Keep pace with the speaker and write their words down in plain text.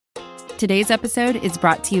Today's episode is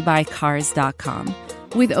brought to you by Cars.com.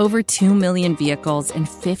 With over 2 million vehicles and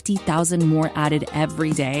 50,000 more added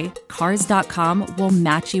every day, Cars.com will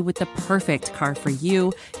match you with the perfect car for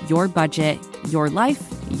you, your budget, your life,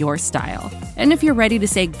 your style. And if you're ready to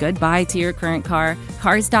say goodbye to your current car,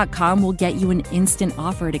 Cars.com will get you an instant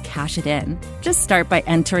offer to cash it in. Just start by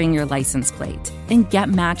entering your license plate and get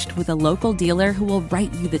matched with a local dealer who will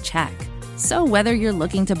write you the check. So whether you're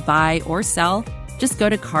looking to buy or sell, just go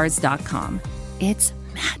to Cars.com. It's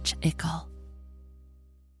magical.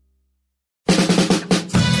 The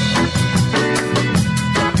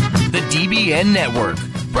DBN Network.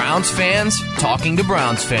 Browns fans talking to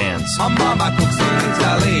Browns fans. My mama cooks in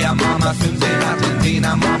Italy, my mama swims in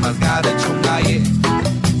Argentina, mama's got a chungaye.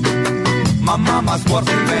 My mama's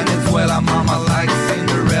works in Venezuela, mama likes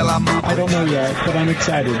Cinderella. Mama I don't know yet, but I'm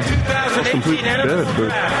excited. 2018 NFL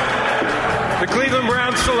Draft. The Cleveland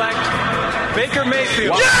Browns select Baker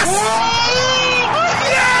Mayfield. Yes!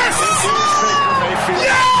 Yes!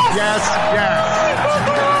 Yes! Yes,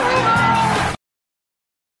 yes.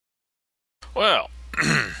 Well,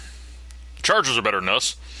 Chargers are better than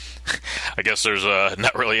us. I guess there's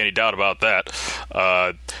not really any doubt about that.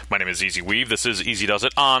 My name is Easy Weave. This is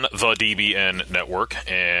EzDoesIt on the DBN Network,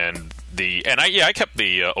 and I kept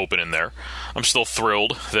the open in there. I'm still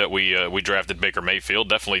thrilled that we drafted Baker Mayfield.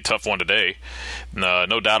 Definitely a tough one today.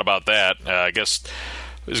 No doubt about that. I guess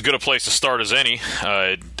as good a place to start as any.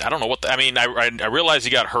 I don't know what. I realize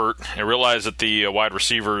he got hurt. I realize that the wide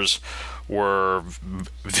receivers were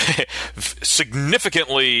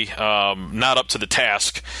significantly not up to the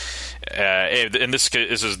task. And this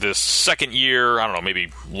is the second year, I don't know,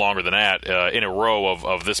 maybe longer than that, in a row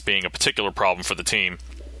of this being a particular problem for the team.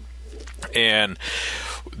 And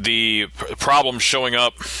the problems showing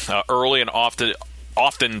up early and often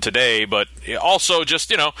today, but also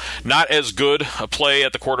just, not as good a play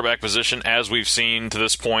at the quarterback position as we've seen to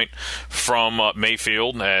this point from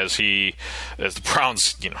Mayfield as the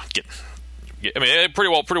Browns, get pretty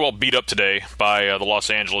well beat up today by the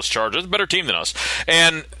Los Angeles Chargers. A better team than us.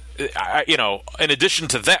 And, in addition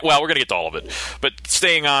to that, well, we're going to get to all of it. But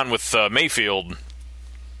staying on with Mayfield,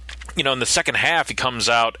 in the second half, he comes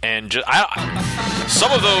out and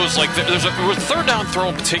some of those, like, there was a third down throw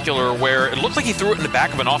in particular where it looked like he threw it in the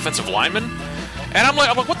back of an offensive lineman. And I'm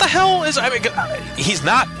like, what the hell is, he's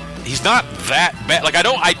not that bad. Like,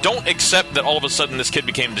 I don't accept that all of a sudden this kid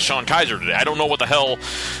became Deshaun Kaiser today. I don't know what the hell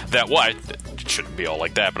that was. It shouldn't be all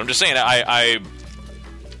like that, but I'm just saying I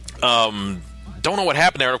don't know what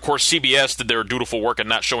happened there. And of course, CBS did their dutiful work in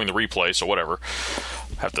not showing the replay, so whatever.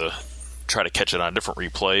 Have to try to catch it on a different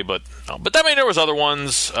replay, but there was other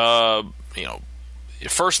ones.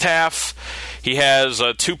 First half, he has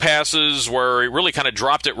two passes where he really kind of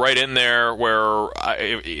dropped it right in there. Where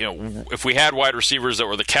if we had wide receivers that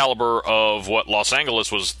were the caliber of what Los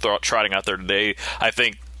Angeles was trotting out there today, I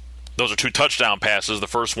think those are two touchdown passes. The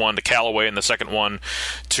first one to Callaway and the second one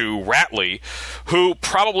to Ratley, who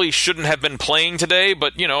probably shouldn't have been playing today,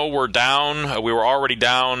 but we're down. We were already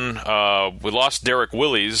down. We lost Derek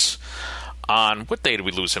Willis on what day did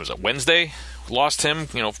we lose him? Was it Wednesday? Lost him.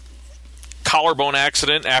 Collarbone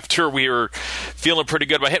accident after we were feeling pretty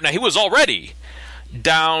good about him. Now he was already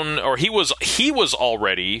down, or he was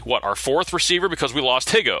already our fourth receiver because we lost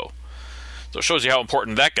Higo. So it shows you how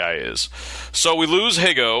important that guy is. So we lose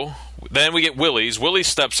Higo, then we get Willis. Willis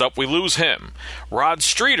steps up, we lose him. Rod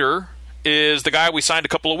Streeter is the guy we signed a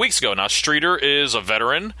couple of weeks ago. Now Streeter is a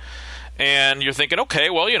veteran, and you're thinking, okay,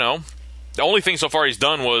 well, the only thing so far he's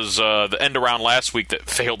done was the end around last week that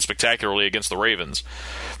failed spectacularly against the Ravens.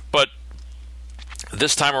 But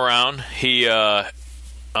this time around, he didn't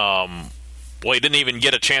even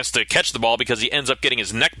get a chance to catch the ball because he ends up getting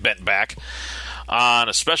his neck bent back on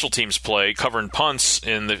a special teams play covering punts.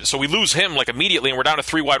 So we lose him immediately, and we're down to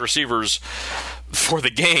three wide receivers for the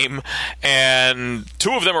game, and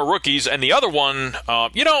two of them are rookies, and the other one,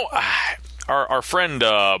 our friend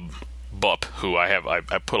Bupp, who I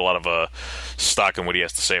put a lot of stock in what he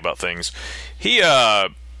has to say about things. He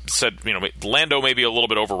said, Lando may be a little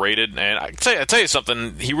bit overrated, and I tell you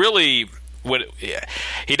something, he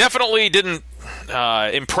definitely didn't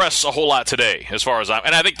impress a whole lot today, as far as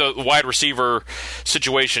and I think the wide receiver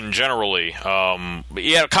situation generally,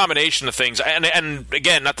 he had a combination of things, and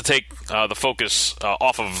again, not to take the focus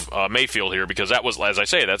off of Mayfield here, because that was, as I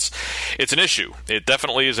say, it's an issue. It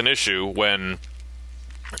definitely is an issue when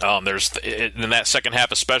there's in that second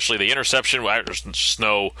half, especially the interception. There's just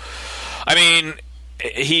no,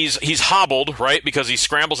 he's hobbled, right, because he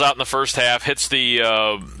scrambles out in the first half, hits the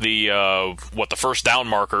first down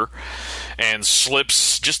marker, and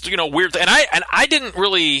slips. Just weird. And I didn't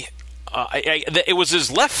really it was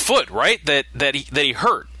his left foot, right, that he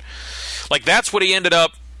hurt. Like, that's what he ended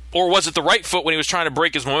up, or was it the right foot when he was trying to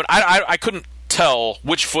break his momentum? I couldn't tell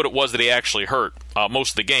which foot it was that he actually hurt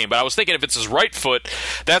most of the game. But I was thinking if it's his right foot,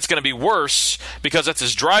 that's going to be worse because that's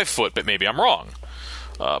his drive foot, but maybe I'm wrong.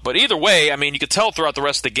 But either way, I mean, you could tell throughout the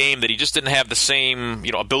rest of the game that he just didn't have the same,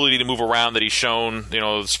 ability to move around that he's shown,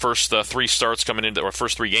 his first three starts coming into, or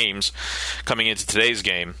first 3 games coming into today's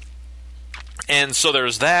game. And so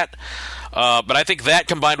there's that. But I think that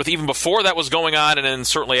combined with even before that was going on, and then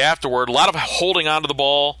certainly afterward, a lot of holding onto the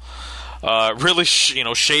ball, really,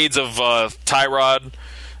 shades of Tyrod.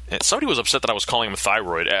 And somebody was upset that I was calling him a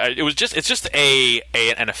thyroid. It's just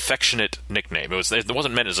an affectionate nickname. It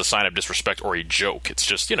wasn't meant as a sign of disrespect or a joke. It's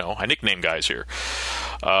just, I nickname guys here.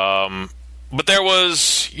 But there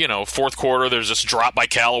was, fourth quarter, there's this drop by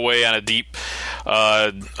Callaway on a deep,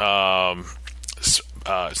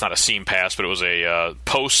 it's not a seam pass, but it was a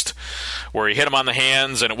post where he hit him on the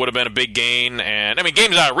hands, and it would have been a big gain. And, I mean,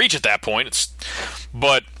 game's out of reach at that point.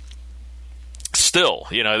 But still,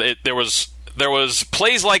 there was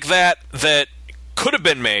plays like that could have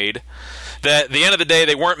been made that at the end of the day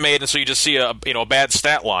they weren't made, and so you just see a bad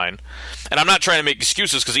stat line. And I'm not trying to make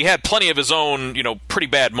excuses because he had plenty of his own pretty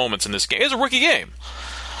bad moments in this game. It's a rookie game.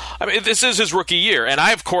 I mean, this is his rookie year, and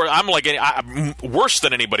I'm like worse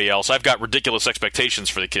than anybody else. I've got ridiculous expectations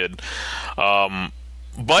for the kid.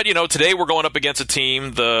 But today we're going up against a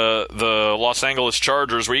team, the Los Angeles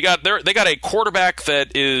Chargers, where they got a quarterback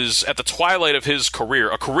that is at the twilight of his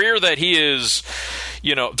career, a career that he is,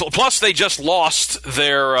 plus they just lost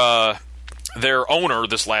their owner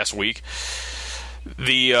this last week.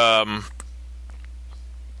 I'm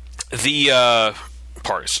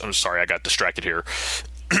sorry, I got distracted here.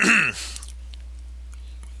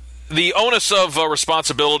 The onus of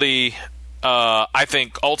responsibility, I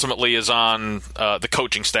think, ultimately is on the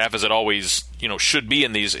coaching staff, as it always, should be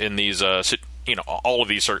in these, all of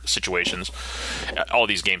these situations, all of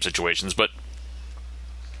these game situations. But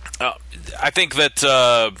I think that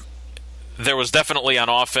there was definitely on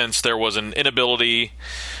offense there was an inability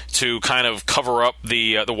to kind of cover up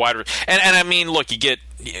the wide. And I mean, look,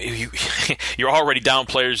 you're already down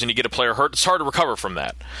players, and you get a player hurt. It's hard to recover from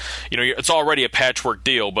that. It's already a patchwork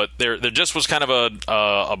deal, but there just was kind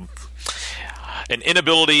of an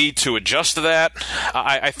inability to adjust to that,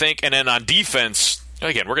 I think. And then on defense,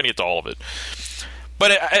 again, we're going to get to all of it.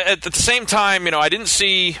 But at the same time, I didn't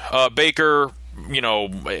see Baker.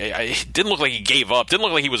 It didn't look like he gave up. Didn't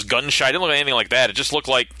look like he was gun shy. Didn't look like anything like that. It just looked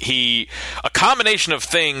like a combination of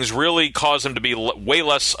things really caused him to be way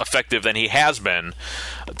less effective than he has been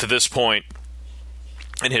to this point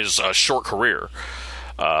in his short career.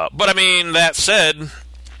 But I mean, that said,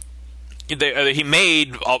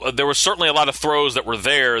 there was certainly a lot of throws that were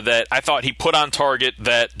there that I thought he put on target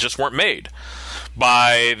that just weren't made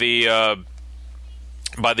by the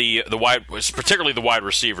wide, particularly the wide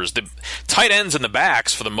receivers. The tight ends and the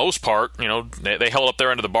backs, for the most part, they held up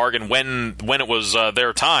their end of the bargain when it was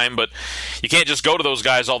their time, but you can't just go to those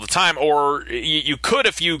guys all the time, or you could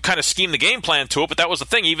if you kind of scheme the game plan to it, but that was the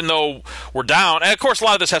thing, even though we're down. And of course, a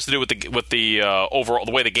lot of this has to do with the overall,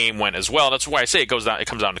 the way the game went as well. That's why I say it comes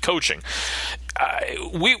down to coaching.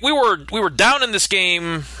 We were down in this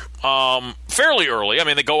game fairly early. I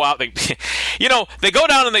mean, they go out, they go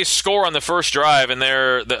down and they score on the first drive, and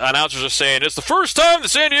the announcers are saying it's the first time that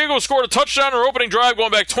San Diego scored a touchdown or opening drive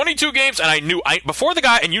going back 22 games. And I knew before the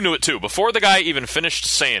guy, and you knew it too, before the guy even finished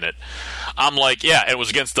saying it, I'm like, yeah, it was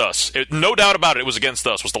against us. No doubt about it, it was against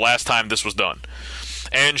us. Was the last time this was done.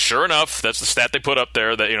 And sure enough, that's the stat they put up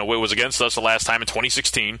there, that it was against us the last time in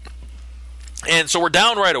 2016. And so we're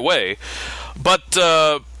down right away. But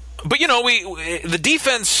the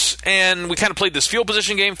defense, and we kind of played this field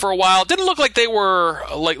position game for a while. Didn't look like they were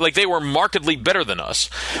like they were markedly better than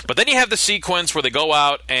us. But then you have the sequence where they go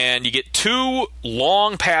out and you get 2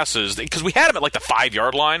 long passes, because we had them at like the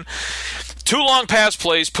 5-yard line. 2 long pass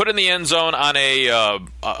plays put in the end zone on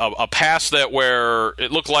a pass that where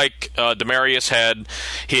it looked like Demarius had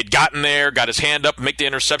gotten there, got his hand up, make the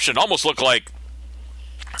interception. It almost looked like,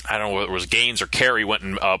 I don't know whether it was Gaines or Carey went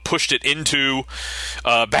and pushed it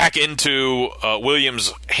back into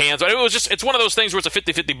Williams' hands. It's one of those things where it's a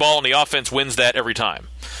 50-50 ball, and the offense wins that every time.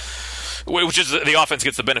 Which is, the offense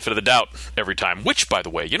gets the benefit of the doubt every time. Which, by the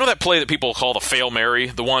way, that play that people call the Fail Mary,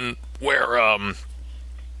 the one where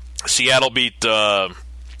Seattle beat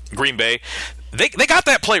Green Bay? They got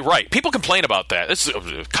that play right. People complain about that. This is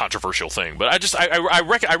a controversial thing, but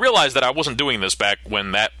I realized that I wasn't doing this back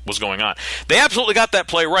when that was going on. They absolutely got that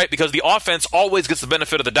play right because the offense always gets the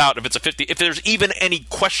benefit of the doubt if it's a 50, if there's even any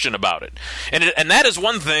question about it. And that is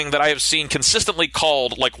one thing that I have seen consistently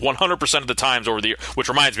called like 100% of the times over the year. Which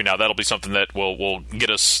reminds me now that'll be something that will get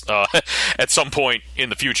us at some point in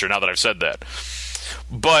the future. Now that I've said that.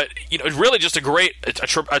 But really just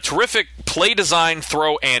a terrific play design,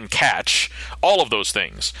 throw, and catch, all of those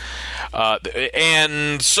things.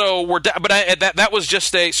 And so we're down, but that was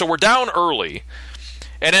just so we're down early,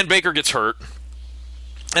 and then Baker gets hurt,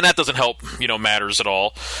 and that doesn't help matters at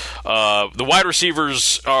all. The wide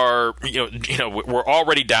receivers are we're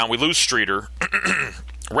already down. We lose Streeter.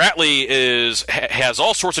 Ratley has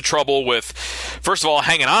all sorts of trouble with, first of all,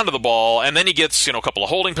 hanging on to the ball, and then he gets a couple of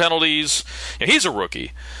holding penalties. He's a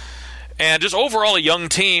rookie. And just overall a young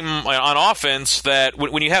team on offense that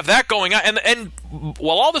when you have that going on, and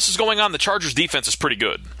while all this is going on, the Chargers' defense is pretty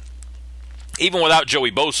good. Even without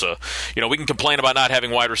Joey Bosa, we can complain about not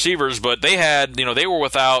having wide receivers, but they had, they were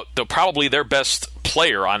without probably their best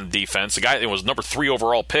player on defense, the guy that was number 3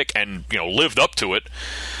 overall pick and, lived up to it.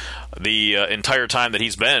 The entire time that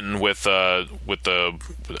he's been with the were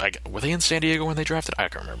they in San Diego when they drafted? I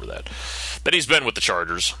can't remember that. That he's been with the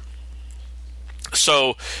Chargers.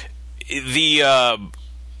 So the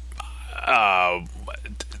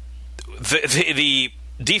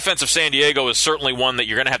defense of San Diego is certainly one that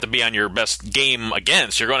you're going to have to be on your best game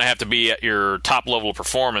against. You're going to have to be at your top level of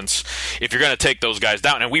performance if you're going to take those guys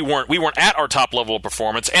down. And we weren't at our top level of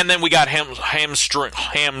performance. And then we got hamstrung.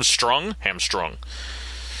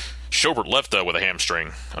 Schobert left with a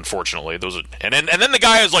hamstring, unfortunately. And then the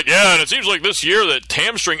guy is like, yeah, and it seems like this year that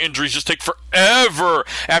hamstring injuries just take forever.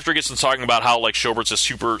 After he gets to talking about how like Schobert's a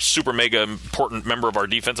super mega important member of our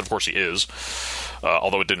defense. Of course he is,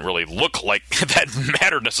 although it didn't really look like that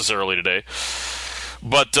mattered necessarily today.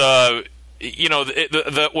 But that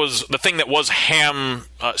was the thing that was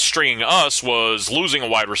hamstringing us was losing a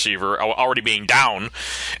wide receiver, already being down,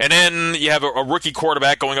 and then you have a rookie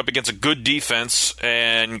quarterback going up against a good defense,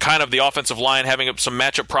 and kind of the offensive line having some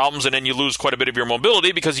matchup problems, and then you lose quite a bit of your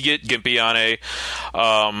mobility because you get gimpy on a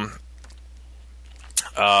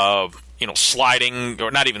sliding, or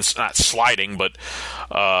not sliding, but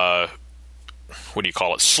what do you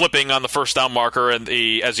call it? Slipping on the first down marker, and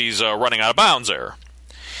as he's running out of bounds there.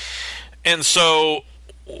 And so,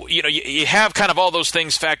 you have kind of all those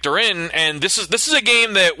things factor in, and this is a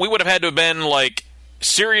game that we would have had to have been like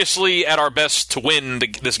seriously at our best to win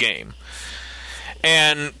this game.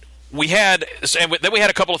 And then we had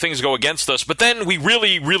a couple of things go against us, but then we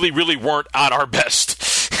really, really, really weren't at our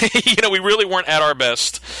best. We really weren't at our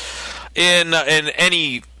best in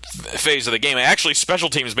any phase of the game. Actually, special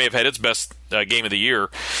teams may have had its best game of the year,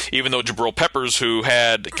 even though Jabril Peppers, who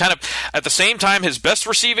had kind of at the same time his best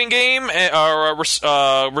receiving game or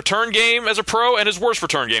return game as a pro and his worst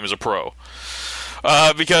return game as a pro,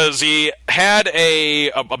 because he had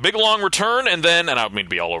a big long return and I don't mean to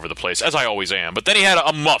be all over the place as I always am, but then he had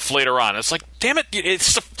a muff later on. It's like, damn it,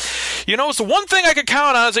 it's the one thing I could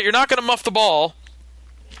count on is that you're not going to muff the ball,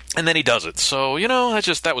 and then he does it. So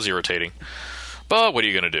that was irritating. But what are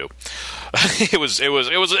you going to do? It was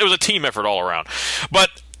a team effort all around. But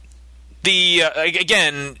the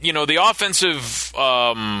offensive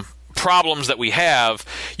problems that we have,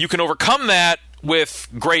 you can overcome that with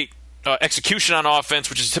great execution on offense,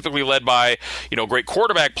 which is typically led by great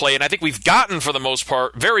quarterback play. And I think we've gotten, for the most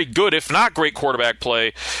part, very good, if not great, quarterback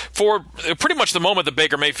play for pretty much the moment that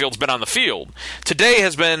Baker Mayfield's been on the field. Today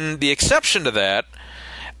has been the exception to that.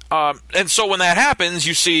 And so when that happens,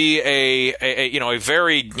 you see a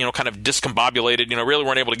very kind of discombobulated, really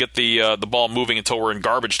weren't able to get the ball moving until we're in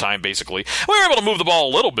garbage time. Basically, we were able to move the ball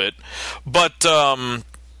a little bit, but the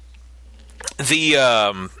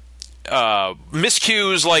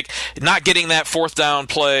miscues, like not getting that fourth down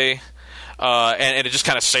play. And it just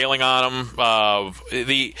kind of sailing on them. Or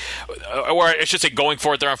I should say, going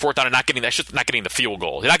for it there on fourth down and not getting the field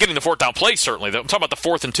goal. You're not getting the fourth down play, certainly. I'm talking about the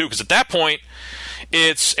 4th and 2, because at that point,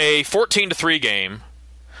 it's a 14-3 game.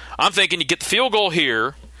 I'm thinking you get the field goal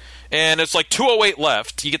here, and it's like 2:08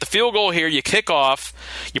 left. You get the field goal here, you kick off.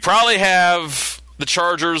 You probably have the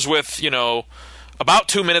Chargers with about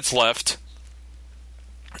 2 minutes left.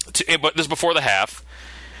 But this is before the half.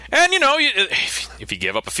 And if you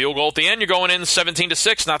give up a field goal at the end, you're going in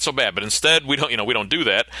 17-6, not so bad. But instead, we don't do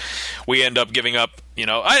that. We end up giving up,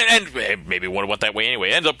 and maybe we would have went that way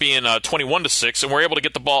anyway. Ends up being 21-6, and we're able to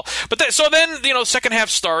get the ball. But then second half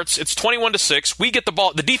starts. It's 21-6. We get the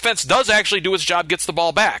ball. The defense does actually do its job, gets the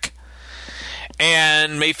ball back.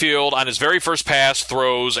 And Mayfield, on his very first pass,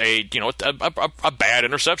 throws a bad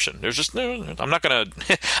interception. There's just I'm not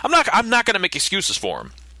gonna make excuses for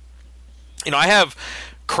him. I have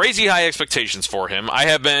crazy high expectations for him. I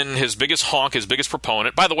have been his biggest honk, his biggest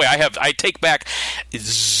proponent. By the way, I take back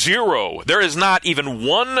zero. There is not even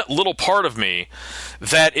one little part of me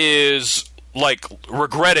that is like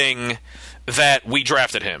regretting that we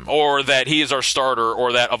drafted him, or that he is our starter,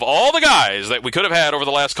 or that of all the guys that we could have had over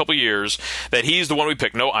the last couple of years, that he's the one we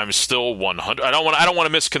picked. No, I'm still 100. I don't want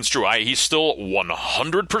to misconstrue. He's still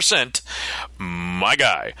 100% my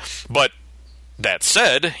guy. But that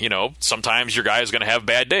said, sometimes your guy is going to have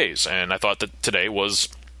bad days, and I thought that today was,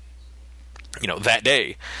 that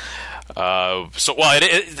day.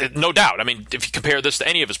 No doubt. I mean, if you compare this to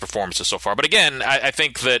any of his performances so far, but again, I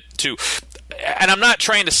think that too. And I'm not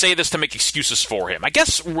trying to say this to make excuses for him. I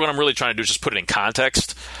guess what I'm really trying to do is just put it in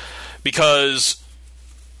context, because,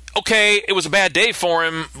 okay, it was a bad day for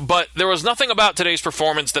him, but there was nothing about today's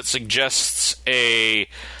performance that suggests a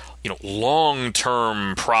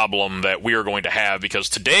long-term problem that we are going to have, because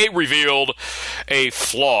today revealed a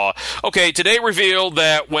flaw. Okay, today revealed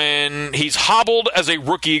that when he's hobbled as a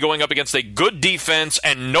rookie going up against a good defense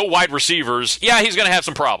and no wide receivers, he's going to have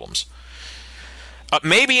some problems.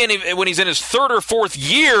 Maybe when he's in his third or fourth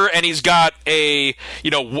year and he's got a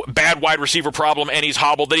bad wide receiver problem and he's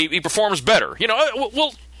hobbled, that he performs better.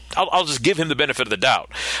 I'll just give him the benefit of the doubt.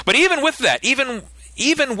 But even with that, even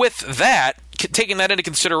with that, taking that into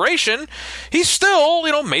consideration, he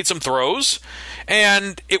still made some throws,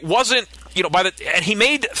 and it wasn't and he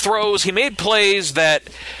made throws, he made plays that,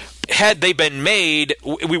 had they been made,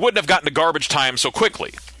 we wouldn't have gotten to garbage time so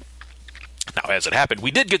quickly. Now, as it happened,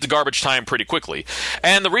 we did get to garbage time pretty quickly.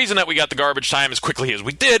 And the reason that we got the garbage time as quickly as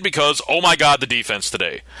we did, because, oh my God, the defense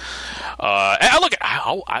today.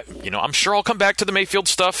 I'm sure I'll come back to the Mayfield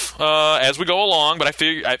stuff as we go along, but I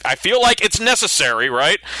feel like it's necessary,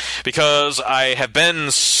 right? Because I have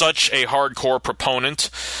been such a hardcore proponent,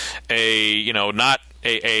 I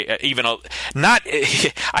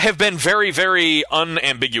have been very, very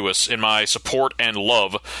unambiguous in my support and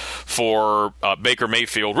love for Baker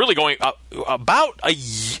Mayfield. Really going about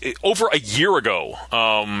over a year ago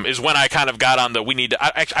is when I kind of got on the we need to.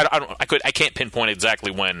 I can't pinpoint exactly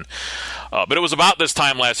when, but it was about this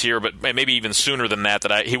time last year, but maybe even sooner than that.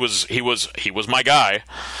 He was my guy,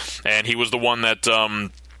 and he was the one that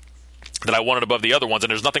I wanted above the other ones. And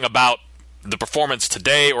there's nothing about the performance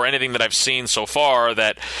today or anything that I've seen so far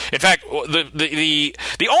that, in fact, the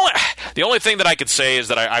only thing that I could say is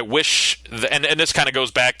that I wish, and this kind of goes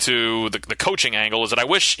back to the coaching angle, is that I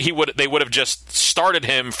wish they would have just started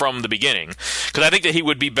him from the beginning, because I think that he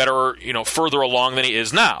would be better, further along than he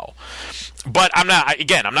is now. But I'm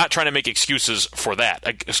not trying to make excuses for that.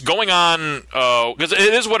 It's going on, because it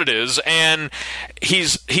is what it is, and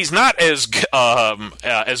he's not as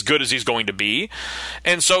good as he's going to be,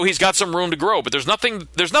 and so he's got some room to grow. But there's nothing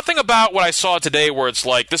about what I saw today where it's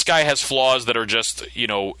like this guy has flaws that are just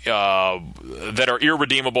that are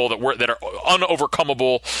irredeemable, that are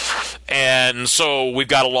unovercomable, and so we've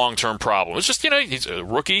got a long-term problem. It's just he's a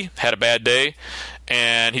rookie, had a bad day.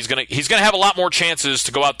 And he's gonna have a lot more chances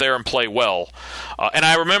to go out there and play well. And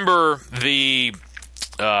I remember the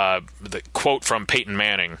quote from Peyton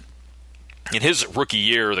Manning. In his rookie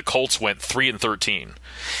year, the Colts went 3-13.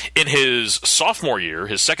 In his sophomore year,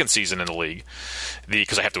 his second season in the league,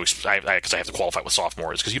 because I have to qualify with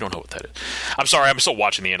sophomores, because you don't know what that is. I'm sorry, I'm still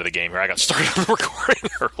watching the end of the game here. I got started on the recording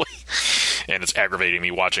early, and it's aggravating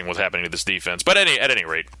me watching what's happening to this defense. But at any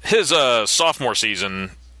rate, his sophomore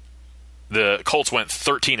season, the Colts went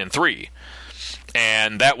 13-3,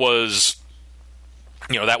 and that was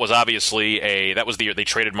obviously that was the year they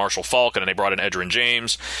traded Marshall Faulk and they brought in Edgerrin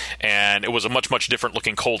James, and it was a much different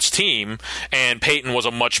looking Colts team. And Peyton was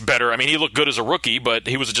a much better. I mean, he looked good as a rookie, but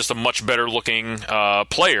he was just a much better looking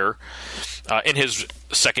player in his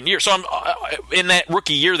second year. So in that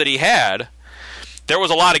rookie year that he had, there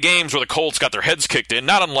was a lot of games where the Colts got their heads kicked in,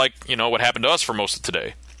 not unlike what happened to us for most of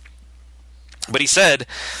today. But he said,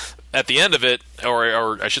 at the end of it,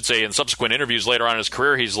 or I should say in subsequent interviews later on in his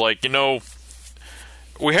career, he's like, we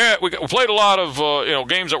played a lot of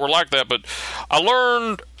games that were like that, but I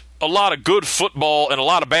learned a lot of good football and a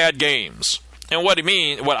lot of bad games. And what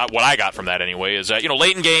I got from that anyway is that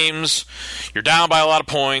late in games, you're down by a lot of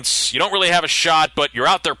points, you don't really have a shot, but you're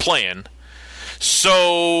out there playing.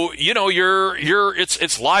 So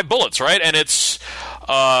it's live bullets, right? And it's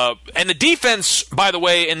and the defense, by the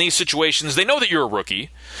way, in these situations, they know that you're a rookie,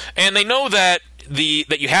 and they know that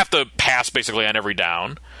you have to pass basically on every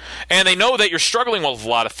down, and they know that you're struggling with a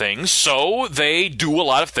lot of things, so they do a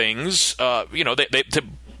lot of things, to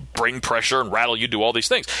bring pressure and rattle you, do all these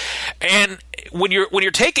things. And when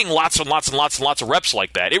you're taking lots and lots and lots and lots of reps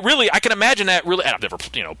like that, it really, I can imagine that really. And I've never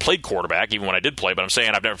played quarterback, even when I did play, but I'm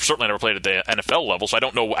saying I've certainly never played at the NFL level, so I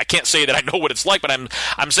don't know. I can't say that I know what it's like, but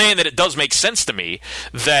I'm saying that it does make sense to me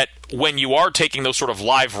that when you are taking those sort of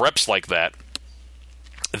live reps like that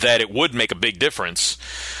it would make a big difference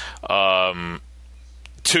to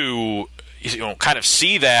kind of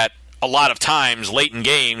see that a lot of times late in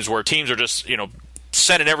games where teams are just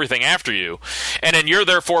sending everything after you, and then you're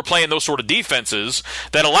therefore playing those sort of defenses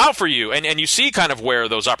that allow for you, and you see kind of where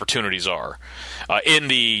those opportunities are in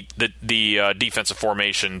the defensive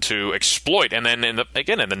formation to exploit. And then in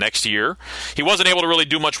the next year, he wasn't able to really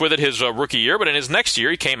do much with it his rookie year, but in his next year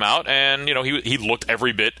he came out and he looked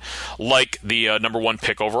every bit like the number one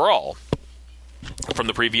pick overall from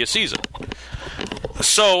the previous season.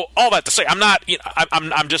 So all that to say, I'm not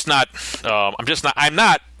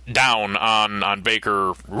down on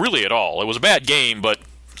Baker really at all. It was a bad game, but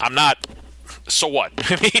I'm not. So what?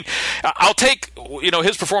 I mean, I'll take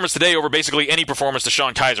his performance today over basically any performance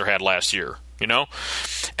Deshaun Kaiser had last year.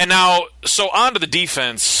 And now, so on to the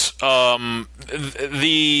defense. I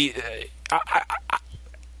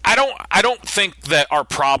don't think that our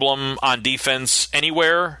problem on defense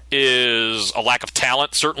anywhere is a lack of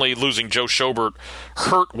talent. Certainly, losing Joe Schobert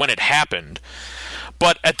hurt when it happened.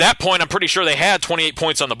 But at that point, I'm pretty sure they had 28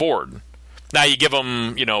 points on the board. Now you give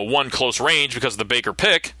them, one close range because of the Baker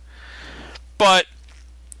pick. But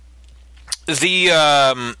the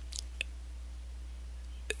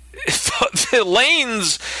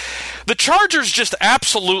lanes, the Chargers just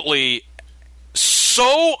absolutely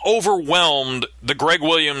so overwhelmed the Greg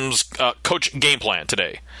Williams coach game plan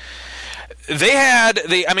today.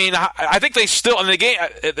 I think they still, in the game,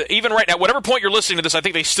 even right now, whatever point you're listening to this, I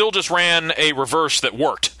think they still just ran a reverse that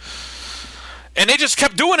worked. And they just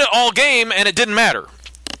kept doing it all game, and it didn't matter.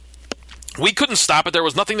 We couldn't stop it. There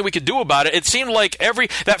was nothing that we could do about it. It seemed like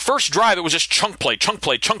that first drive, it was just chunk play,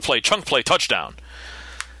 touchdown.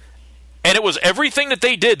 And it was everything that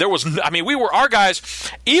they did. Our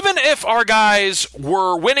guys, even if our guys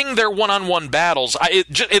were winning their one-on-one battles,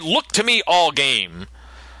 it looked to me all game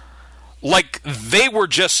like they were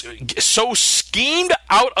just so schemed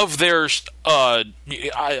out of their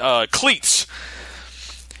cleats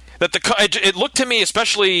that it looked to me,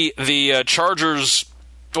 especially the Chargers,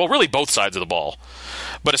 well, really both sides of the ball,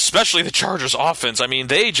 but especially the Chargers offense. I mean,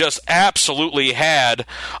 they just absolutely had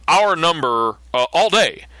our number all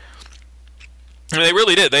day. I mean, they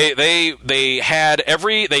really did. They had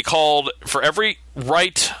they called for every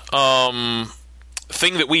right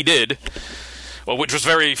thing that we did. Well, which was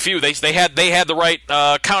very few. They had the right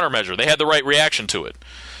countermeasure. They had the right reaction to it,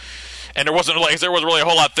 and there wasn't really a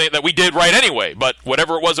whole lot that we did right anyway. But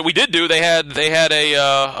whatever it was that we did do, they had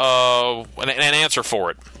an answer for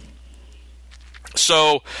it.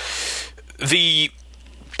 So the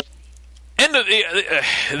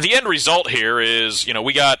end result here is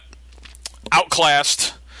we got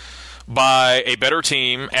outclassed by a better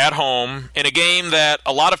team at home in a game that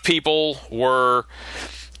a lot of people were.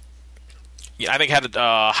 I think had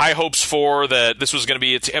high hopes for that this was going to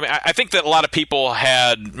be. I think that a lot of people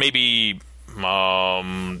had maybe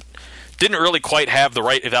didn't really quite have the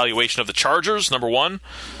right evaluation of the Chargers. Number one,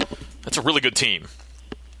 that's a really good team.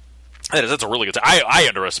 That's a really good team. I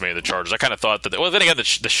underestimated the Chargers. I kind of thought that. Well, then again, the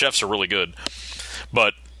Chiefs are really good,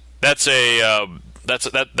 but that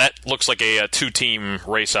looks like a two-team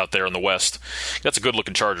race out there in the West. That's a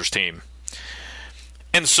good-looking Chargers team.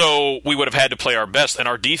 And so we would have had to play our best, and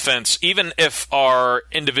our defense, even if our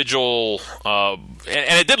individual and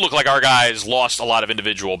it did look like our guys lost a lot of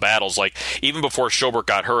individual battles. Like, even before Schobert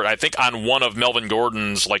got hurt, I think on one of Melvin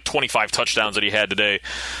Gordon's, 25 touchdowns that he had today,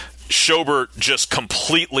 Schobert just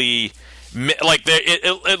completely,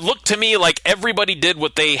 it looked to me like everybody did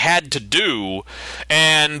what they had to do,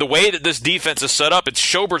 and the way that this defense is set up, it's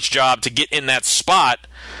Schobert's job to get in that spot,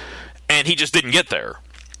 and he just didn't get there.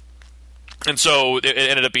 And so it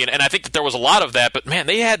ended up being, and I think that there was a lot of that. But man,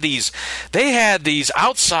 they had these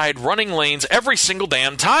outside running lanes every single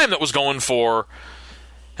damn time that was going for.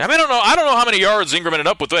 I mean, I don't know how many yards Ingram ended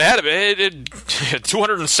up with. They had it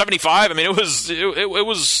 275. I mean,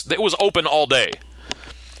 it was open all day,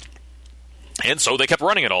 and so they kept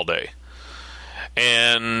running it all day.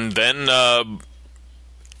 And then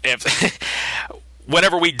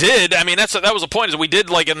whenever we did, I mean, that was the point. Is we did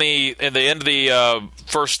in the end of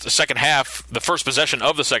the second half, the first possession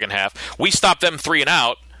of the second half, we stopped them 3 and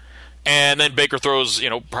out, And then Baker throws,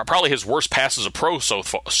 probably his worst pass as a pro so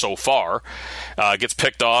far. Gets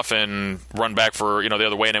picked off and run back for, the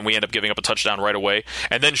other way, and then we end up giving up a touchdown right away.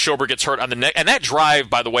 And then Schobert gets hurt on the and that drive,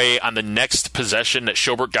 by the way, on the next possession that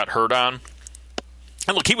Schobert got hurt on.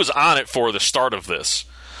 And look, he was on it for the start of this.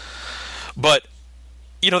 But,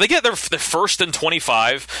 they get their first and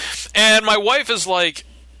 25, and my wife is like,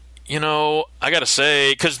 I got to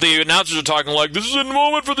say, because the announcers are talking like, this is a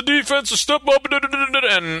moment for the defense to step up,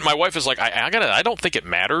 and my wife is like, I don't think it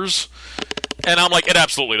matters. And I'm like, it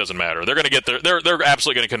absolutely doesn't matter. They're going to get they're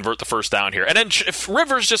absolutely going to convert the first down here. And then if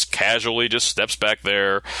Rivers just casually just steps back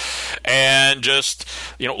there and just,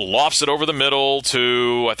 lofts it over the middle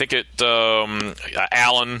to, I think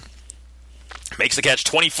Allen makes the catch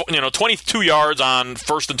 22 yards on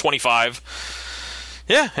 1st and 25.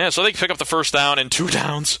 Yeah, so they pick up the first down and 2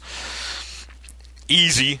 downs.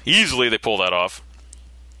 Easily they pull that off.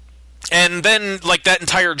 And then, that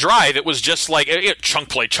entire drive, it was just like chunk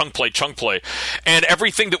play. And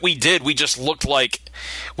everything that we did, we just looked like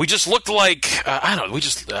a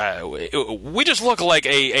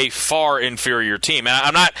far inferior team. And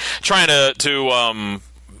I'm not trying to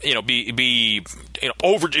be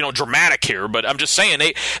over dramatic here, but I'm just saying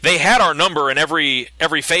they had our number in every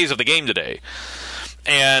phase of the game today.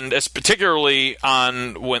 And it's particularly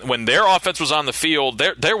on when their offense was on the field,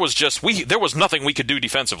 there was nothing we could do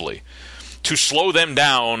defensively to slow them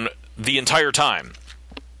down the entire time.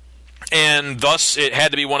 And thus, it had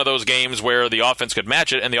to be one of those games where the offense could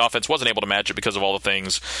match it, and the offense wasn't able to match it because of all the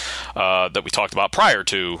things that we talked about prior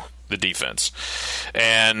to the defense.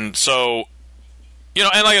 And so,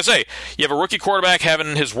 and like I say, you have a rookie quarterback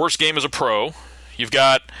having his worst game as a pro. You've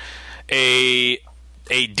got a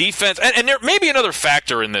defense, and there may be another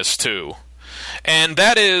factor in this too, and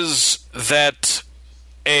that is that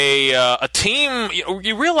a team,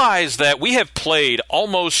 you realize that we have played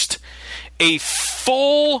almost a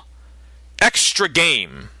full extra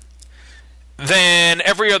game than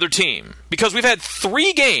every other team, because we've had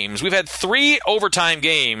 3 overtime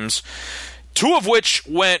games, 2 of which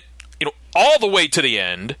went all the way to the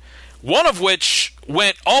end, 1 of which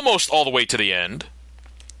went almost all the way to the end.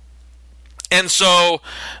 And so,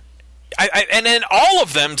 and then all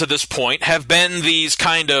of them to this point have been these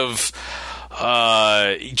kind of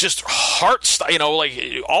just all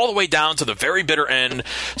the way down to the very bitter end,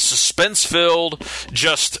 suspense-filled,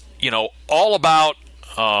 just, all about,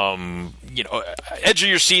 edge of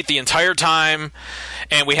your seat the entire time,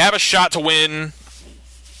 and we have a shot to win.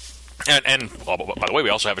 And by the way, we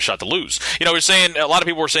also have a shot to lose. We're saying, a lot of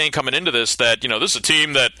people were saying coming into this that, this is a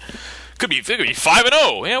team that could be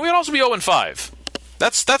 5-0. Yeah, we'd also be 0-5.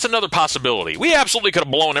 That's another possibility. We absolutely could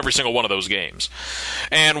have blown every single one of those games.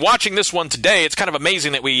 And watching this one today, it's kind of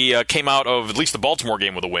amazing that we came out of at least the Baltimore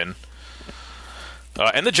game with a win.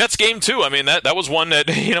 And the Jets game too. I mean, that was one that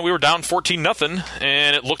we were down 14-0,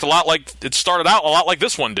 and it looked it started out a lot like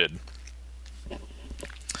this one did.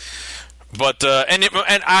 But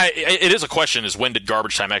it is a question: is when did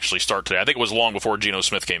garbage time actually start today? I think it was long before Geno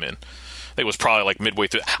Smith came in. I think it was probably midway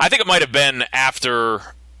through. I think it might have been after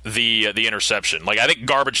the interception. I think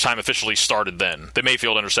garbage time officially started then. The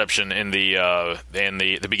Mayfield interception in the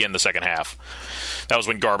beginning of the second half. That was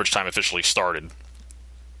when garbage time officially started.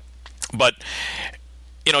 But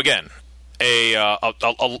again,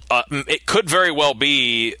 it could very well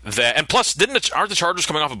be that. And plus, aren't the Chargers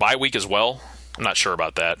coming off a bye week as well? I'm not sure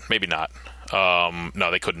about that. Maybe not. No,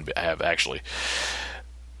 they couldn't have actually.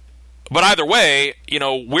 But either way,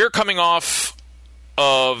 we're coming off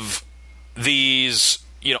of these,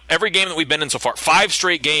 every game that we've been in so far, 5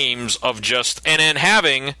 straight games of just, and then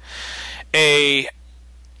having a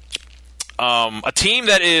team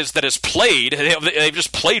that has played, they've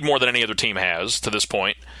just played more than any other team has to this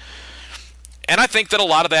point. And I think that a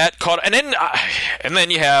lot of that caught, and then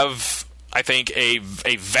you have, I think, a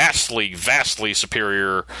vastly, vastly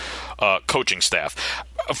superior coaching staff.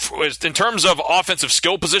 In terms of offensive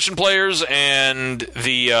skill position players and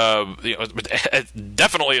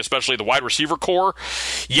definitely, especially the wide receiver core,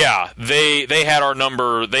 yeah, they had our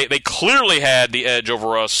number. They clearly had the edge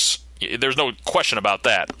over us. There's no question about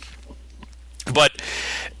that. But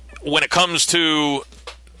when it comes to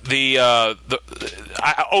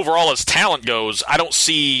overall as talent goes, I don't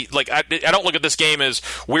see I don't look at this game as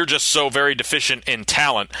we're just so very deficient in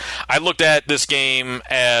talent. I looked at this game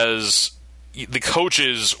as the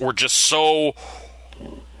coaches were just so.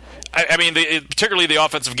 I mean, particularly the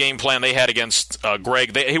offensive game plan they had against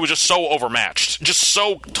Greg. He was just so overmatched, just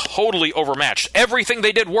so totally overmatched. Everything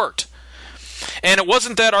they did worked. And it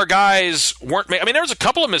wasn't that our guys weren't. I mean, there was a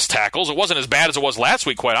couple of missed tackles. It wasn't as bad as it was last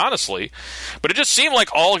week, quite honestly. But it just seemed like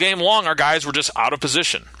all game long our guys were just out of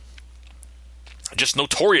position. just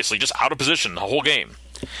notoriously just out of position the whole game.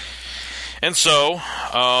 And so,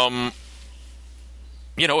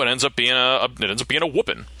 it ends up being a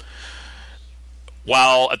whooping.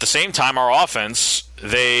 While at the same time, our offense,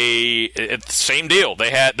 same deal. They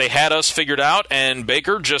had us figured out, and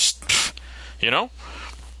Baker just, he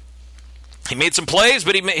made some plays,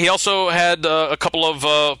 but he also had a couple of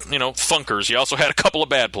thunkers. He also had a couple of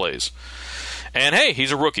bad plays. And hey,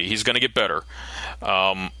 he's a rookie. He's going to get better.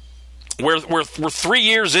 We're 3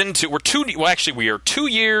 years into. We are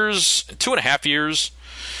 2.5 years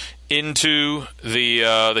into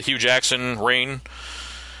the Hugh Jackson reign,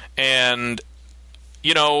 and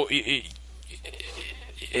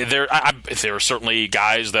there are certainly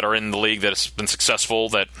guys that are in the league that have been successful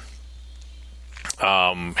that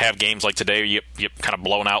have games like today. You kind of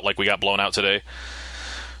blown out like we got blown out today,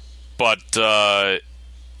 but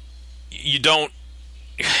you don't.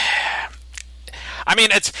 I mean,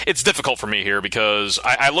 it's difficult for me here because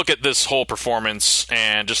I look at this whole performance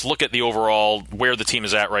and just look at the overall where the team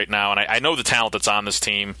is at right now, and I know the talent that's on this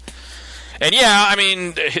team. And yeah, I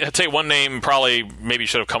mean, I'd say one name maybe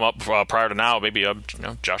should have come up prior to now. Maybe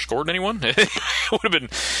Josh Gordon. Anyone? It would have been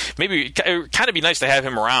kind of be nice to have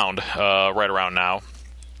him around right around now.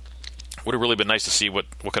 Would have really been nice to see what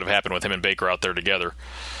could have happened with him and Baker out there together.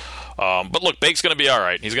 But look, Bake's going to be all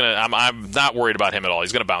right. I'm not worried about him at all.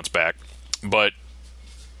 He's going to bounce back. But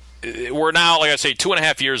we're now, like I say,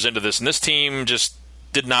 2.5 years into this, and this team just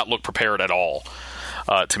did not look prepared at all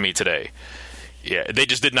to me today. Yeah, they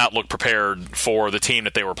just did not look prepared for the team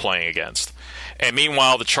that they were playing against. And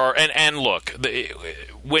meanwhile, and look,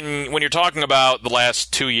 when you're talking about the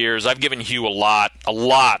last 2 years, I've given Hugh a lot of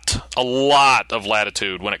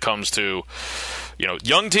latitude when it comes to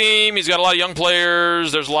young team. He's got a lot of young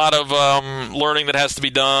players. There's a lot of learning that has to be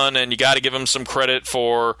done, and you got to give him some credit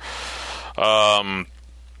for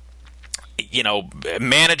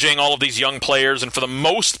managing all of these young players, and for the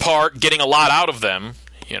most part, getting a lot out of them.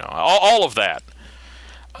 All of that.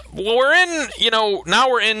 Well, now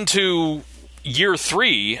we're into year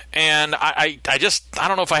 3, and I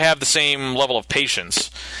don't know if I have the same level of patience.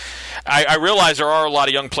 I realize there are a lot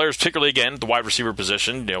of young players, particularly, again, the wide receiver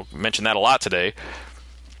position. Mentioned that a lot today.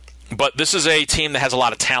 But this is a team that has a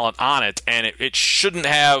lot of talent on it, and it shouldn't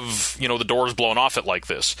have, the doors blown off it like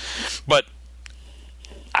this. But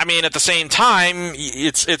I mean, at the same time,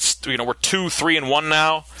 it's we're 2-3-1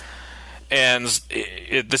 now. And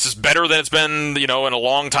this is better than it's been, in a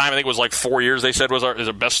long time. I think it was like 4 years. They said was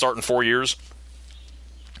our best start in 4 years.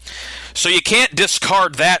 So you can't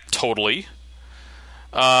discard that totally.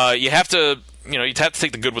 You have to, you have to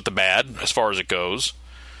take the good with the bad as far as it goes.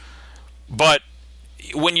 But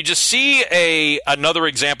when you just see another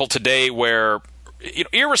example today where,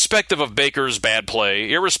 irrespective of Baker's bad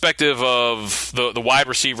play, irrespective of the wide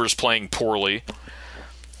receivers playing poorly.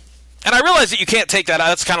 And I realize that you can't take that out.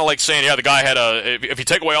 That's kind of like saying, the guy had if you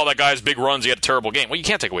take away all that guy's big runs, he had a terrible game. Well, you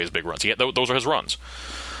can't take away his big runs. Those are his runs.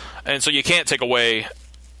 And so you can't take away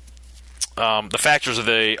the factors of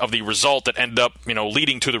the result that ended up,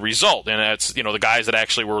 leading to the result. And that's, the guys that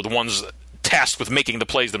actually were the ones tasked with making the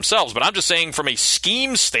plays themselves. But I'm just saying from a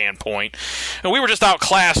scheme standpoint, we were just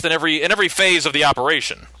outclassed in every phase of the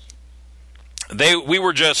operation. We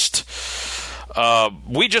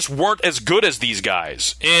just weren't as good as these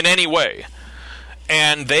guys in any way.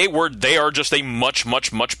 And they are just a much,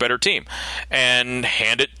 much, much better team. And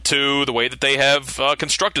hand it to the way that they have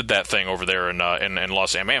constructed that thing over there in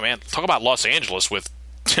Los Angeles. Man, talk about Los Angeles with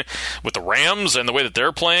the Rams and the way that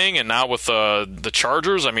they're playing, and now with the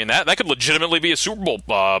Chargers. I mean, that could legitimately be a Super Bowl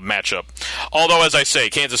matchup. Although, as I say,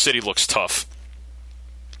 Kansas City looks tough.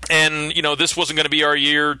 And, this wasn't going to be our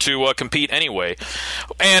year to compete anyway.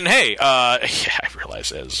 And, hey, I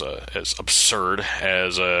realize as absurd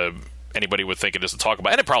as anybody would think it is to talk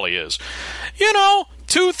about, and it probably is.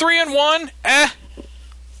 2-3-1,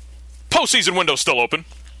 postseason window's still open.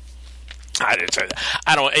 I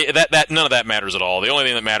don't. None of that matters at all. The only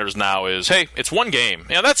thing that matters now is, hey, it's one game.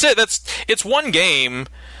 That's it. It's one game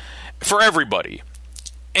for everybody.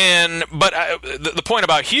 But the point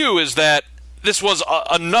about Hugh is that this was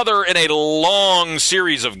another in a long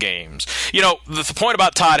series of games. The point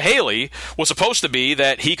about Todd Haley was supposed to be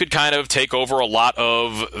that he could kind of take over a lot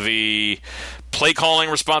of the play calling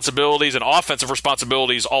responsibilities and offensive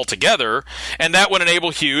responsibilities altogether, and that would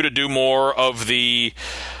enable Hugh to do more of the,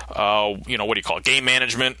 what do you call it, game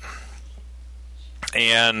management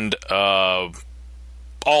and all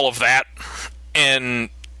of that. And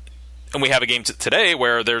we have a game today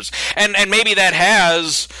where there's and maybe that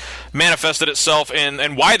has manifested itself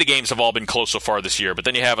in why the games have all been close so far this year. But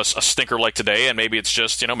then you have a stinker like today, and maybe it's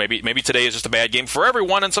just maybe today is just a bad game for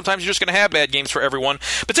everyone, and sometimes you're just going to have bad games for everyone,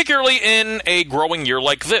 particularly in a growing year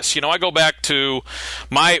like this. I go back to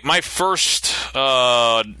my first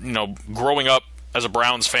growing up as a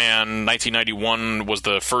Browns fan. 1991 was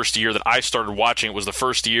the first year that I started watching. It was the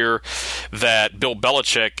first year that Bill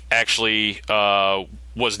Belichick actually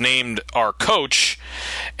was named our coach,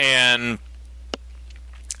 and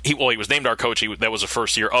he was named our coach. That was the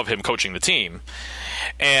first year of him coaching the team,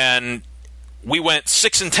 and we went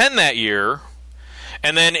 6-10 that year.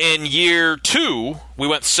 And then in year 2, we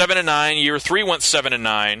went 7-9. Year 3 went 7-9,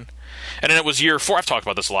 and then it was year 4. I've talked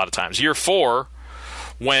about this a lot of times. Year 4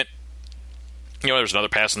 went. There was another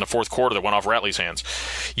pass in the fourth quarter that went off Ratley's hands.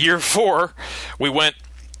 Year 4, we went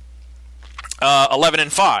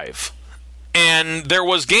 11-5. And there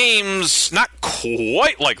was games not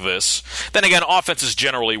quite like this. Then again, offenses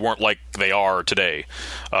generally weren't like they are today,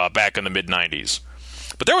 back in the mid-90s.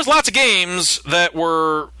 But there was lots of games that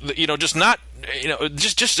were, just not,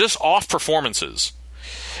 just off performances.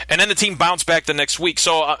 And then the team bounced back the next week.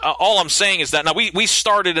 So all I'm saying is that now we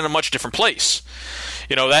started in a much different place.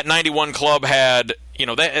 That 91 club had,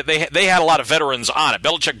 they had a lot of veterans on it.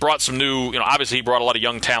 Belichick brought some new, obviously he brought a lot of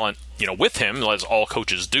young talent, with him, as all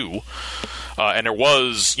coaches do. And there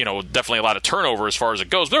was, definitely a lot of turnover as far as it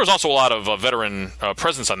goes. But there was also a lot of veteran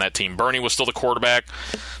presence on that team. Bernie was still the quarterback,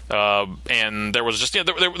 and there was just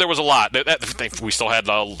there was a lot. We still had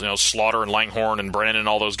Slaughter and Langhorne and Brennan and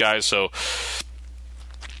all those guys. So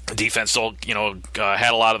defense still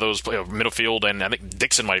had a lot of those middle field, and I think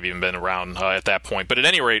Dixon might have even been around at that point. But at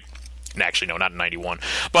any rate, actually no, not in 91.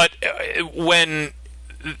 But when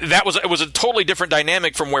it was a totally different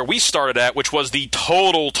dynamic from where we started at, which was the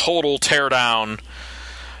total teardown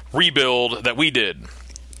rebuild that we did.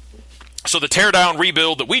 So the teardown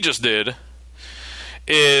rebuild that we just did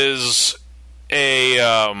is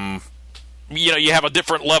a you have a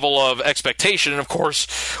different level of expectation, and of course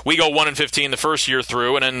we go 1-15 the first year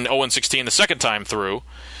through, and then 0-16 the second time through,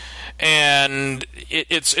 and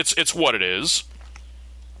it's what it is.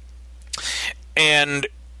 And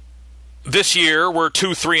this year, we're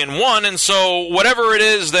 2-3-1, and so whatever it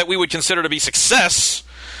is that we would consider to be success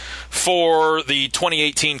for the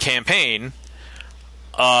 2018 campaign,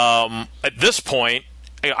 at this point,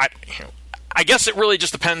 I guess it really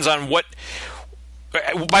just depends on what.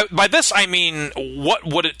 By this, I mean, what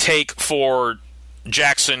would it take for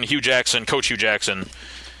Hugh Jackson, Coach Hugh Jackson,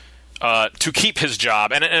 to keep his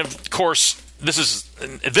job? And of course, this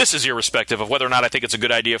is irrespective of whether or not I think it's a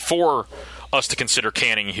good idea for us to consider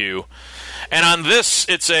canning Hugh. And on this,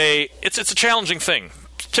 it's a challenging thing,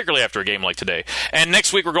 particularly after a game like today. And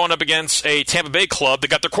next week we're going up against a Tampa Bay club that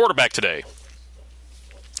got their quarterback today.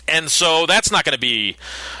 And so that's not going to be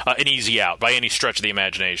an easy out by any stretch of the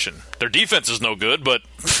imagination. Their defense is no good, but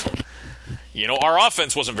our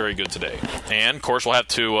offense wasn't very good today. And of course we'll have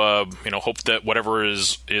to hope that whatever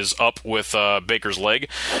is up with Baker's leg.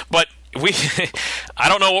 But I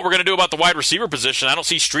don't know what we're going to do about the wide receiver position. I don't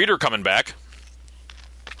see Streeter coming back.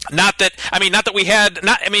 He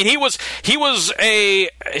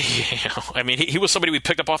was somebody we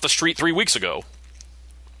picked up off the street 3 weeks ago.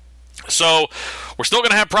 So we're still going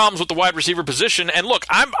to have problems with the wide receiver position. And look,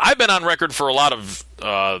 I've been on record for a lot of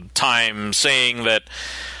time saying that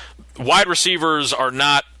wide receivers are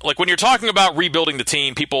not, like when you're talking about rebuilding the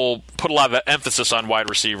team, people put a lot of emphasis on wide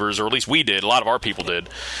receivers, or at least we did, a lot of our people did.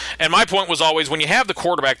 And my point was always, when you have the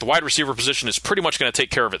quarterback, the wide receiver position is pretty much going to take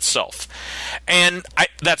care of itself. And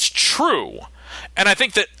that's true. And I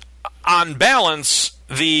think that on balance,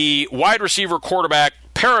 the wide receiver quarterback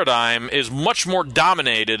paradigm is much more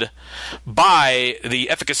dominated by the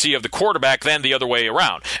efficacy of the quarterback than the other way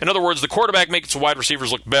around. In other words, the quarterback makes the wide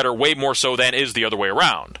receivers look better way more so than is the other way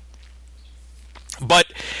around.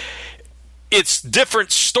 But it's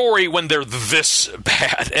different story when they're this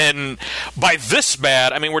bad. And by this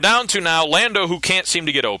bad, I mean, we're down to now Lando, who can't seem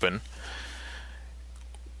to get open.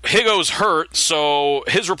 Higo's hurt, so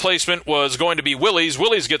his replacement was going to be Willies.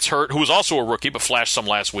 Willies gets hurt, who was also a rookie, but flashed some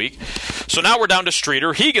last week. So now we're down to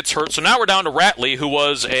Streeter. He gets hurt, so now we're down to Ratley, who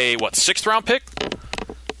was a, 6th-round pick?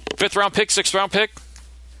 5th-round pick, 6th-round pick? I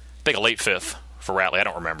think a late 5th for Ratley. I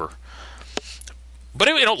don't remember. But,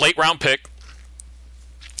 late-round pick.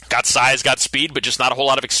 Got size, got speed, but just not a whole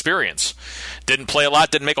lot of experience. Didn't play a lot,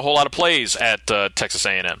 didn't make a whole lot of plays at Texas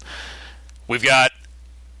A&M. We've got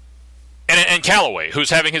and Callaway, who's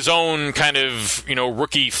having his own kind of,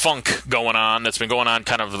 rookie funk going on that's been going on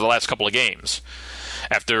kind of the last couple of games.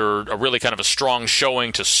 after a really kind of a strong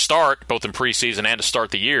showing to start, both in preseason and to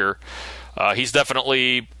start the year. He's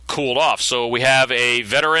definitely cooled off. So we have a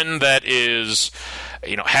veteran that is,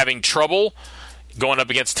 having trouble going up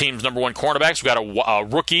against teams' number one cornerbacks. We've got a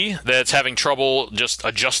rookie that's having trouble just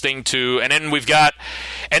adjusting to, and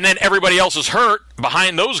then everybody else is hurt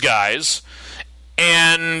behind those guys,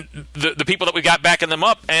 and the people that we got backing them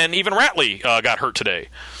up, and even Ratley got hurt today.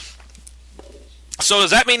 So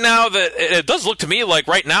does that mean now that it does look to me like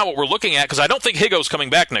right now what we're looking at, because I don't think Higo's coming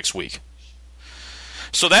back next week.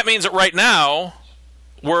 So that means that right now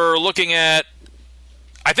we're looking at,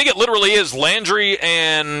 I think it literally is Landry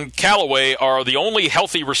and Callaway are the only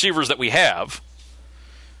healthy receivers that we have.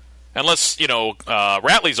 Unless,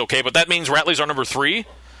 Ratley's okay, but that means Ratley's our number 3.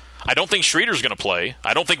 I don't think Schroeder's going to play.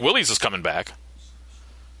 I don't think Willies is coming back.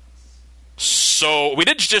 So we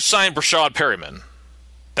did just sign Brashad Perryman.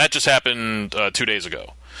 That just happened 2 days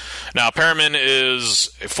ago. Now, Perryman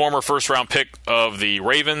is a former first-round pick of the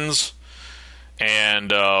Ravens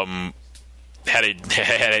and had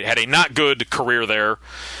a not good career there.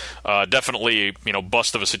 Definitely,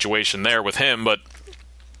 bust of a situation there with him. But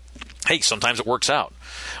hey, sometimes it works out.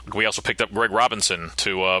 We also picked up Greg Robinson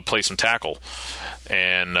to play some tackle,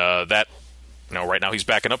 and that, right now he's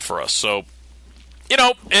backing up for us. So,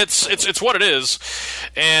 it's what it is.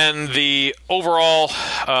 And the overall,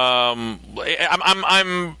 I'm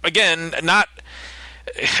again not.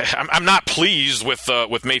 I'm not pleased with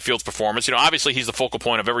Mayfield's performance. Obviously he's the focal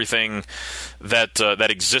point of everything that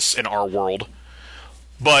exists in our world.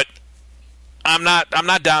 But I'm not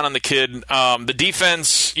down on the kid. The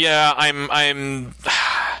defense, yeah, I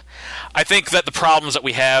think that the problems that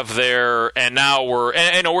we have there, and now we're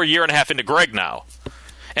a year and a half into Greg now,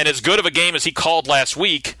 and as good of a game as he called last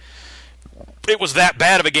week, it was that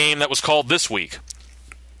bad of a game that was called this week.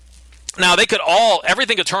 Now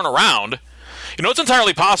everything could turn around. It's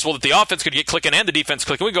entirely possible that the offense could get clicking and the defense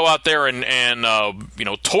clicking. We go out there and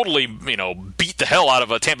totally, beat the hell out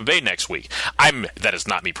of Tampa Bay next week. That is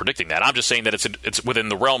not me predicting that. I'm just saying that it's within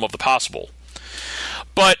the realm of the possible.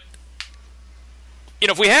 But,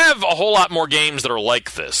 if we have a whole lot more games that are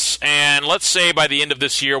like this, and let's say by the end of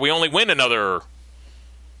this year we only win another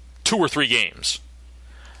 2 or 3 games,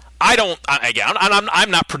 I'm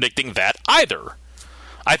not predicting that either.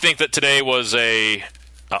 I think that today was a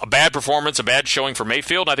bad performance, a bad showing for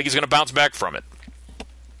Mayfield. I think he's going to bounce back from it,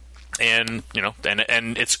 and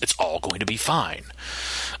and it's all going to be fine.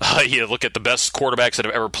 You look at the best quarterbacks that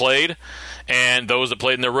have ever played, and those that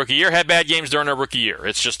played in their rookie year had bad games during their rookie year.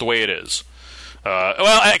 It's just the way it is.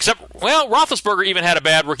 Roethlisberger even had a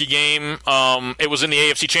bad rookie game. It was in the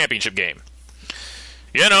AFC Championship game.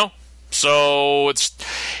 So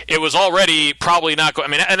it was already probably not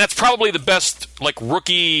going. And that's probably the best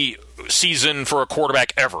rookie season for a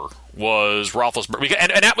quarterback ever was Roethlisberger,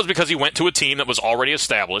 and that was because he went to a team that was already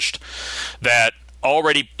established, that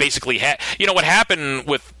already basically had. What happened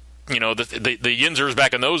with the Yinzers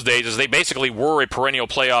back in those days is they basically were a perennial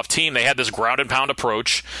playoff team. They had this ground and pound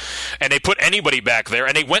approach, and they put anybody back there,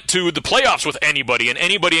 and they went to the playoffs with anybody, and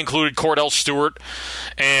anybody included Cordell Stewart,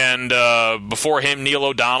 and before him Neil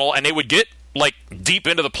O'Donnell, and they would get deep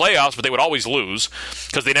into the playoffs, but they would always lose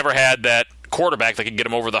because they never had that quarterback that could get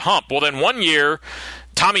him over the hump. Well, then one year,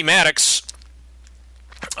 Tommy Maddox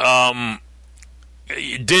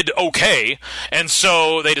did okay, and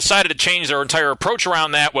so they decided to change their entire approach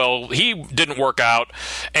around that. Well, he didn't work out,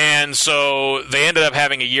 and so they ended up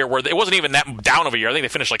having a year where it wasn't even that down of a year. I think they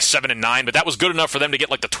finished 7-9, but that was good enough for them to get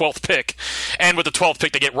the 12th pick, and with the 12th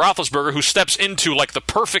pick they get Roethlisberger, who steps into the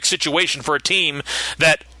perfect situation for a team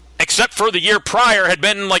that, except for the year prior, had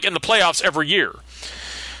been in the playoffs every year.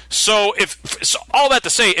 So all that to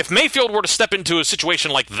say, if Mayfield were to step into a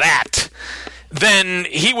situation like that, then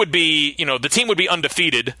he would be, the team would be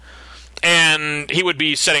undefeated, and he would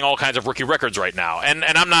be setting all kinds of rookie records right now. And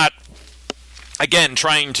I'm not, again,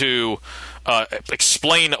 trying to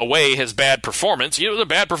explain away his bad performance. It was a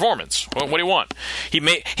bad performance. What do you want?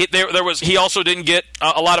 He also didn't get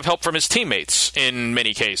a lot of help from his teammates in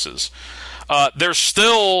many cases. There's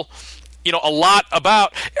still a lot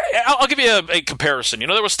about. I'll give you a comparison.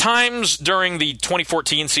 There was times during the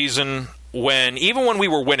 2014 season when we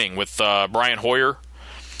were winning with Brian Hoyer,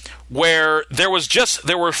 where there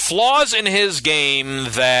were flaws in his game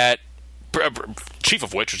that, chief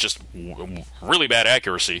of which was just really bad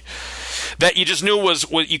accuracy, that you just knew was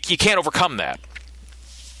you can't overcome that.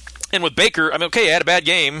 And with Baker, he had a bad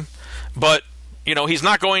game, but he's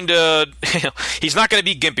not going to he's not going to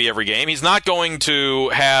be gimpy every game. He's not going to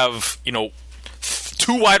have 2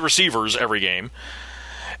 wide receivers every game,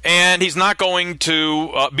 and he's not going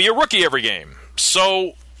to be a rookie every game.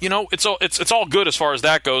 So it's all good as far as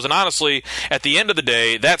that goes. And honestly, at the end of the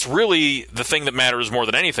day, that's really the thing that matters more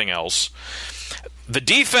than anything else. The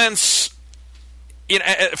defense,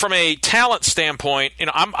 from a talent standpoint,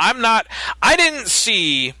 I didn't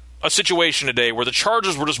see a situation today where the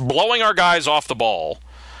Chargers were just blowing our guys off the ball.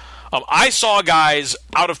 I saw guys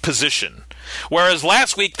out of position. Whereas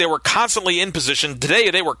last week they were constantly in position,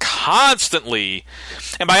 today they were constantly,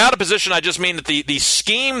 and by out of position I just mean that the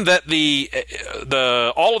scheme that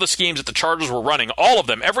all of the schemes that the Chargers were running, all of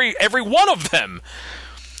them, every one of them,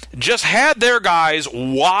 just had their guys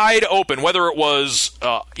wide open, whether it was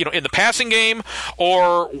in the passing game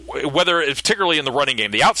or whether it's particularly in the running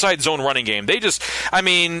game, the outside zone running game. They just, not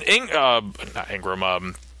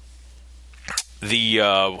Ingram.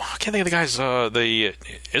 I can't think of the guys.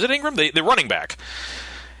 Is it Ingram? The running back.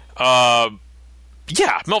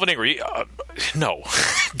 Melvin Ingram. No,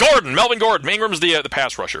 Gordon. Melvin Gordon. Ingram's the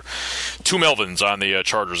pass rusher. Two Melvins on the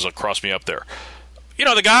Chargers cross me up there.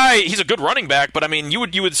 The guy, he's a good running back, but I mean, you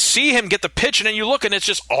would see him get the pitch, and then you look, and it's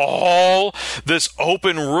just all this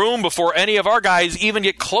open room before any of our guys even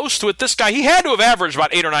get close to it. This guy, he had to have averaged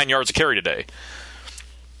about 8 or 9 yards a carry today.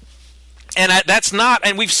 And that's not,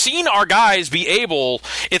 and we've seen our guys be able,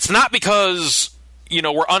 it's not because,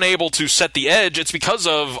 we're unable to set the edge, it's because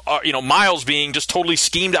of, Miles being just totally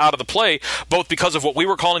schemed out of the play, both because of what we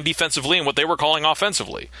were calling defensively and what they were calling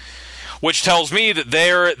offensively. Which tells me that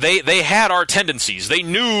they had our tendencies. They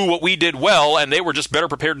knew what we did well, and they were just better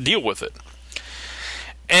prepared to deal with it.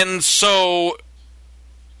 And so,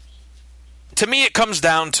 to me, it comes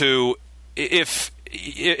down to if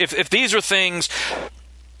these are things...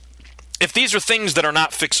 If these are things that are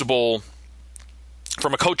not fixable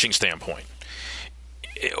from a coaching standpoint,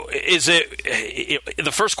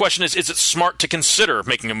 the first question is it smart to consider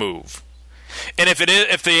making a move? And if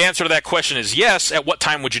the answer to that question is yes, at what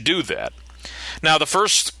time would you do that? Now, the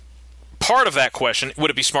first part of that question,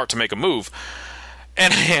 would it be smart to make a move?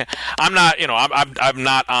 And I'm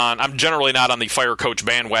generally not on the fire coach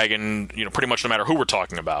bandwagon, pretty much no matter who we're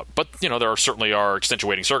talking about. But, there certainly are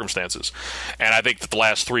extenuating circumstances. And I think that the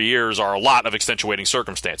last 3 years are a lot of extenuating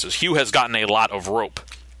circumstances. Hugh has gotten a lot of rope.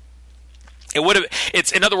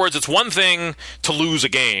 In other words, it's one thing to lose a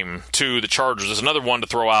game to the Chargers. It's another one to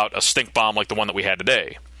throw out a stink bomb like the one that we had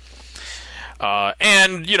today. For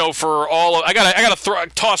all of, I gotta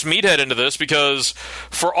toss Meathead into this, because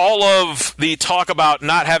for all of the talk about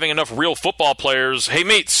not having enough real football players, hey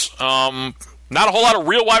Meats, not a whole lot of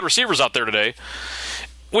real wide receivers out there today,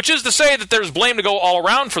 which is to say that there's blame to go all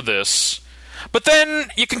around for this. But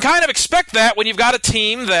then you can kind of expect that when you've got a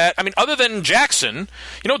team that, other than Jackson,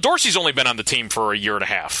 Dorsey's only been on the team for a year and a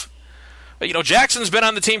half. Jackson's been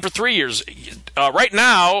on the team for 3 years. Right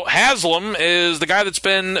now, Haslam is the guy that's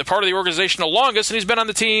been a part of the organization the longest, and he's been on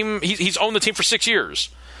the team. He's owned the team for 6 years.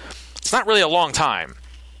 It's not really a long time.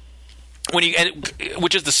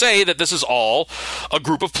 Which is to say that this is all a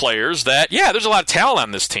group of players that, there's a lot of talent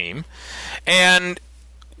on this team, and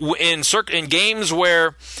in games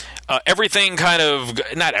where everything kind of,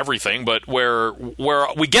 not everything, but where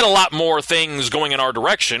we get a lot more things going in our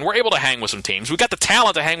direction, we're able to hang with some teams. We've got the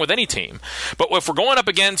talent to hang with any team. But if we're going up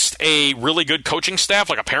against a really good coaching staff,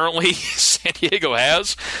 like apparently San Diego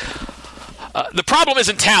has, the problem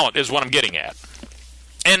isn't talent, is what I'm getting at.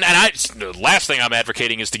 And the last thing I'm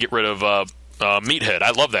advocating is to get rid of Meathead.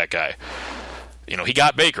 I love that guy. He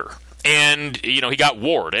got Baker. And, he got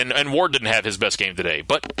Ward. And Ward didn't have his best game today.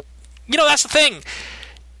 But, that's the thing.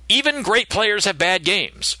 Even great players have bad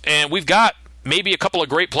games, and we've got maybe a couple of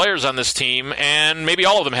great players on this team, and maybe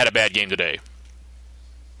all of them had a bad game today.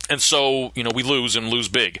 And so, we lose and lose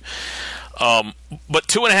big. But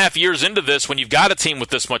 2.5 years into this, when you've got a team with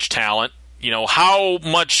this much talent, how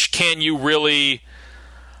much can you really,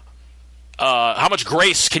 how much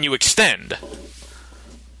grace can you extend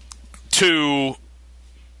to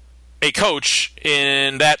a coach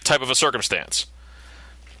in that type of a circumstance?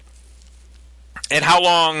 And how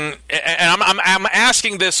long? And I'm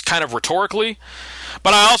asking this kind of rhetorically,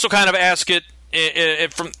 but I also kind of ask it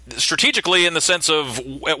from strategically in the sense of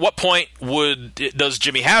at what point does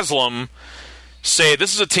Jimmy Haslam say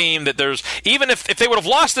this is a team that there's, even if they would have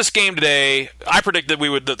lost this game today, I predicted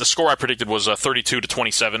the score I predicted was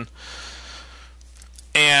 32-27,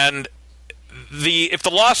 and if the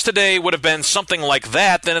loss today would have been something like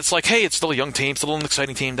that, then it's like, hey, it's still a young team, still an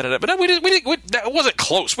exciting team. But that wasn't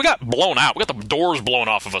close. We got blown out. We got the doors blown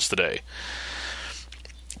off of us today.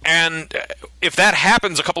 And if that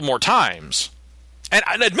happens a couple more times, and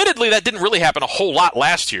admittedly that didn't really happen a whole lot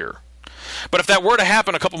last year, but if that were to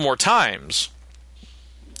happen a couple more times,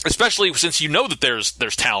 especially since that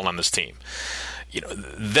there's talent on this team,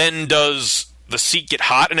 then does the seat get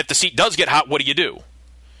hot? And if the seat does get hot, what do you do?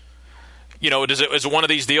 Is it one of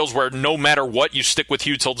these deals where no matter what, you stick with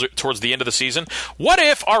Hugh towards the end of the season? What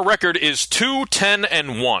if our record is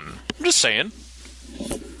 2-10-1? I'm just saying.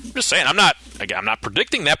 I'm not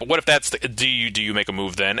predicting that, but what if that's do you make a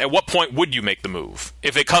move then? At what point would you make the move?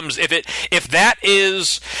 If that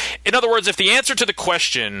is, in other words, if the answer to the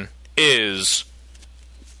question is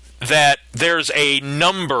that there's a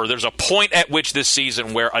point at which this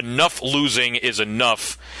season where enough losing is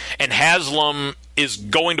enough and Haslam is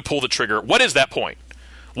going to pull the trigger, what is that point?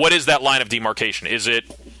 What is that line of demarcation? Is it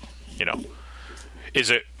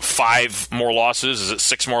 5 more losses? Is it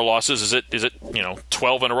 6 more losses? Is it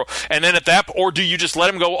 12 in a row? And then or do you just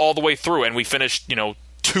let him go all the way through and we finish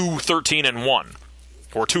 2-13-1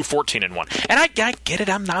 or 2-14-1? And I get it.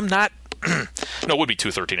 I'm not. No, it would be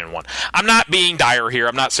 2-13-1. I'm not being dire here.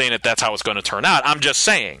 I'm not saying that that's how it's going to turn out. I'm just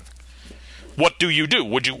saying, what do you do?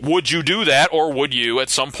 Would you do that, or would you at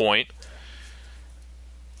some point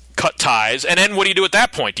cut ties? And then what do you do at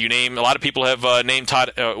that point? Do you name? A lot of people have named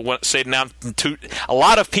Todd. A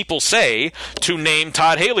lot of people say to name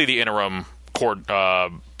Todd Haley the interim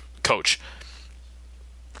coach.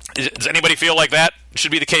 Does anybody feel like that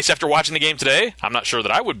should be the case after watching the game today? I'm not sure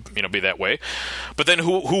that I would, be that way. But then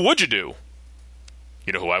who would you do?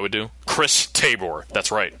 You know who I would do? Chris Tabor.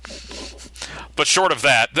 That's right. But short of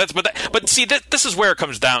that, but see, this is where it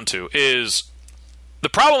comes down to is the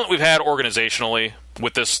problem that we've had organizationally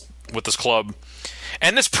with this club,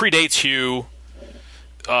 and this predates Hugh.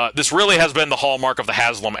 This really has been the hallmark of the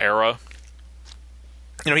Haslam era.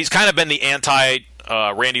 He's kind of been the anti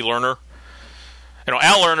Randy Lerner.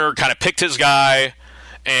 Al Lerner kind of picked his guy,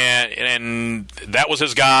 and that was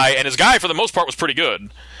his guy, and his guy for the most part was pretty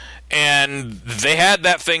good. And they had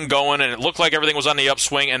that thing going, and it looked like everything was on the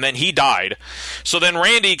upswing, and then he died. So then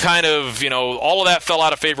Randy kind of, all of that fell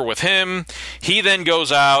out of favor with him. He then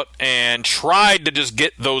goes out and tried to just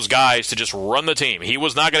get those guys to just run the team. He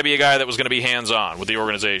was not going to be a guy that was going to be hands-on with the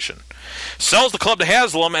organization. Sells the club to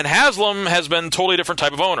Haslam, and Haslam has been a totally different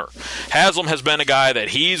type of owner. Haslam has been a guy that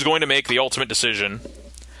he's going to make the ultimate decision.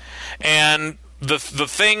 And the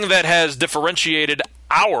thing that has differentiated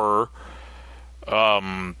our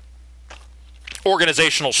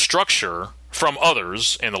organizational structure from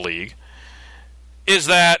others in the league is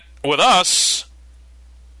that with us,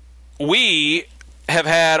 we have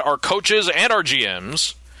had our coaches and our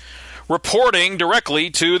GMs reporting directly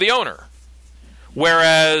to the owner.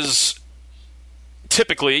 Whereas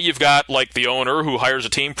typically you've got like the owner who hires a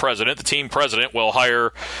team president. The team president will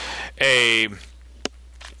hire a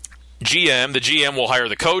GM. The GM will hire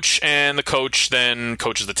the coach, and the coach then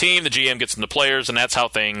coaches the team. The GM gets them the players, and that's how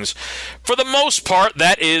things, for the most part,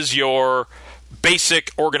 that is your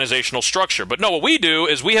basic organizational structure. But no, what we do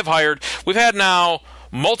is we've had now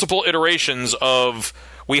multiple iterations of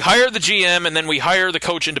we hire the GM and then we hire the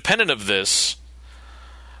coach independent of this,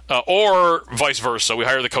 or vice versa. We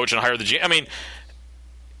hire the coach and hire the GM. I mean,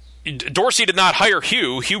 Dorsey did not hire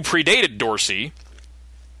Hugh. Hugh predated Dorsey.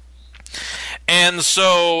 And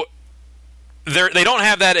so they don't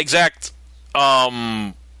have that exact,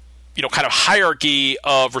 kind of hierarchy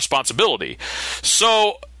of responsibility.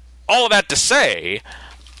 So all of that to say,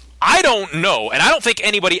 I don't know, and I don't think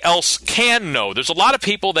anybody else can know. There's a lot of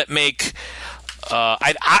people that make.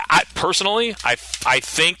 I personally, I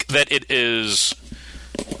think that it is,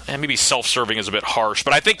 and maybe self-serving is a bit harsh,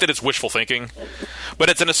 but I think that it's wishful thinking. But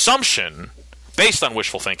it's an assumption based on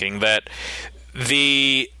wishful thinking that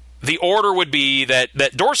the order would be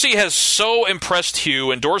that Dorsey has so impressed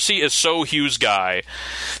Hugh, and Dorsey is so Hugh's guy,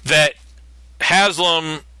 that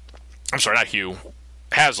Haslam... I'm sorry, not Hugh.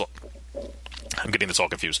 Haslam. I'm getting this all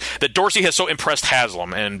confused. That Dorsey has so impressed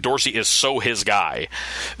Haslam, and Dorsey is so his guy,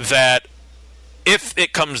 that if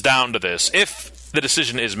it comes down to this, if the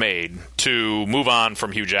decision is made to move on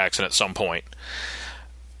from Hugh Jackson at some point,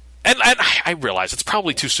 and I realize it's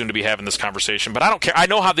probably too soon to be having this conversation, but I don't care. I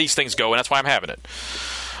know how these things go, and that's why I'm having it.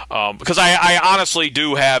 Because I honestly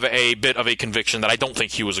do have a bit of a conviction that I don't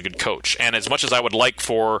think Hugh was a good coach, and as much as I would like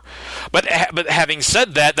for, but having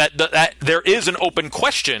said that there is an open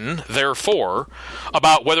question, therefore,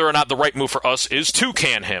 about whether or not the right move for us is to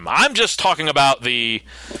can him. I'm just talking about the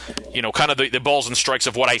balls and strikes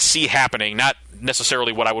of what I see happening, not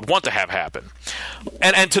necessarily what I would want to have happen.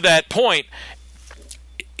 And to that point,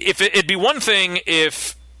 if it'd be one thing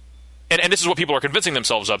if. And this is what people are convincing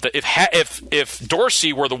themselves of, that if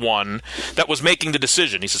Dorsey were the one that was making the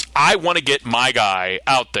decision, he says, I want to get my guy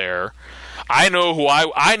out there. I know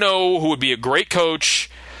who would be a great coach.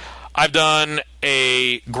 I've done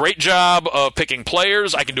a great job of picking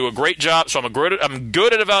players. I can do a great job. So I'm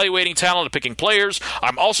good at evaluating talent and picking players.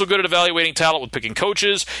 I'm also good at evaluating talent with picking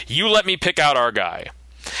coaches. You let me pick out our guy.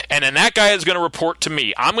 And then that guy is going to report to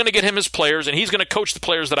me. I'm going to get him his players, and he's going to coach the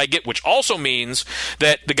players that I get, which also means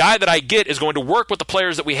that the guy that I get is going to work with the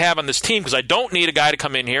players that we have on this team, because I don't need a guy to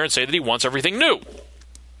come in here and say that he wants everything new.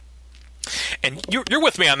 And you're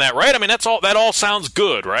with me on that, right? I mean, that all sounds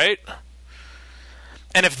good, right?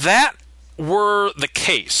 And if that were the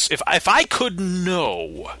case, if I could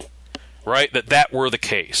know, right, that were the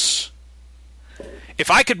case,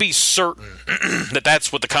 if I could be certain that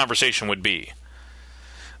that's what the conversation would be,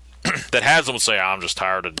 that Haslam would say, I'm just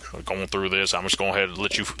tired of going through this, I'm just going ahead and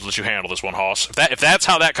let you handle this one, Hoss. If that's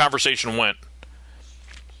how that conversation went,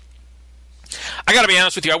 I got to be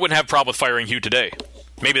honest with you, I wouldn't have a problem with firing Hugh today.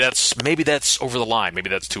 Maybe that's over the line.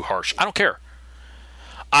 Maybe that's too harsh. I don't care.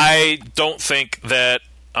 I don't think that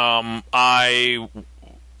I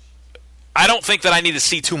don't think that I need to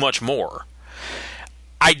see too much more.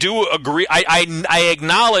 I do agree. I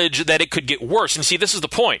acknowledge that it could get worse. And see, this is the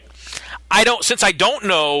point. Since I don't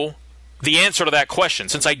know the answer to that question,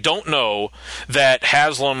 since I don't know that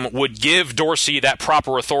Haslam would give Dorsey that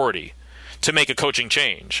proper authority to make a coaching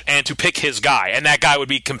change and to pick his guy, and that guy would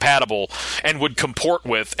be compatible and would comport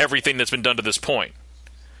with everything that's been done to this point.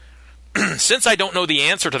 Since I don't know the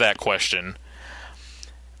answer to that question,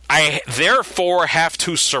 I therefore have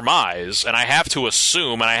to surmise, and I have to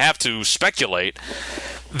assume, and I have to speculate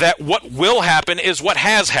that what will happen is what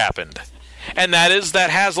has happened. And that is that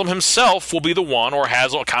Haslam himself will be the one, or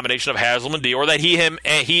a combination of Haslam and D, or that he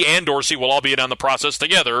and Dorsey will all be in on the process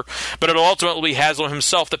together, but it'll ultimately be Haslam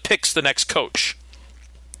himself that picks the next coach.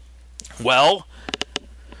 Well,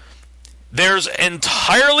 there's an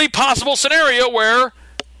entirely possible scenario where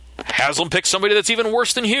Haslam picks somebody that's even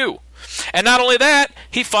worse than Hugh. And not only that,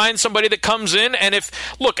 he finds somebody that comes in, and if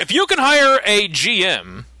you can hire a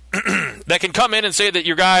GM that can come in and say that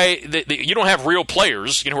your guy, that you don't have real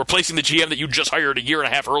players, replacing the GM that you just hired a year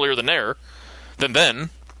and a half earlier then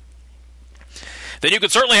you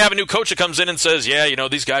could certainly have a new coach that comes in and says, yeah,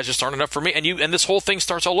 these guys just aren't enough for me, and this whole thing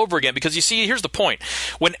starts all over again. Because you see, here's the point.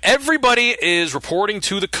 When everybody is reporting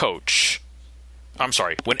to the coach,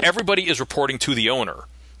 when everybody is reporting to the owner,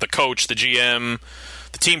 the coach, the GM,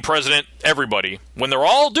 the team president, everybody, when they're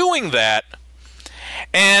all doing that,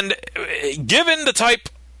 and given the type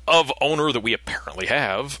of owner that we apparently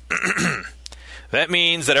have, that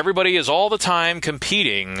means that everybody is all the time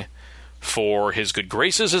competing for his good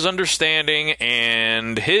graces, his understanding,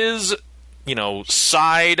 and his,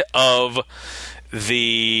 side of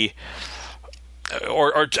the...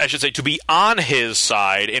 Or I should say, to be on his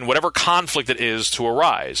side in whatever conflict it is to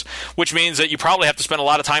arise, which means that you probably have to spend a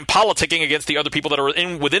lot of time politicking against the other people that are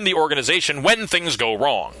within the organization when things go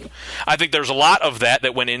wrong. I think there's a lot of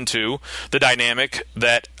that went into the dynamic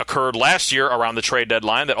that occurred last year around the trade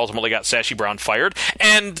deadline that ultimately got Sashi Brown fired.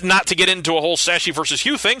 And not to get into a whole Sashi versus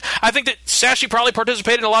Hugh thing, I think that Sashi probably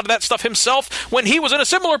participated in a lot of that stuff himself when he was in a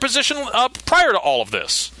similar position prior to all of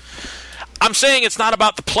this. I'm saying it's not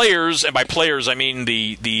about the players, and by players I mean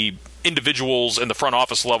the individuals in the front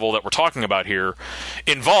office level that we're talking about here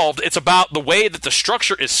involved. It's about the way that the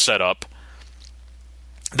structure is set up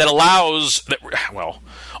that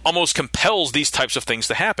almost compels these types of things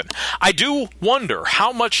to happen. I do wonder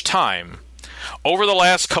how much time over the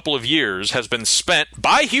last couple of years has been spent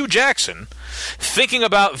by Hugh Jackson thinking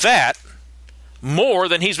about that more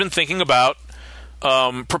than he's been thinking about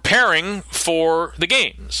preparing for the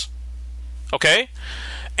games. Okay?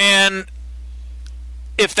 And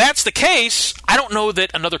if that's the case, I don't know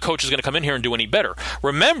that another coach is going to come in here and do any better.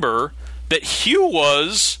 Remember that Hugh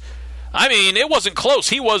was, it wasn't close.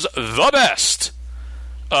 He was the best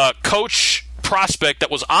coach prospect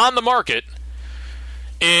that was on the market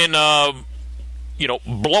in, blow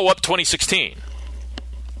up 2016.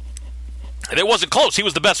 And it wasn't close. He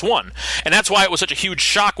was the best one. And that's why it was such a huge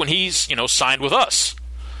shock when he's, signed with us.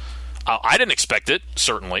 I didn't expect it,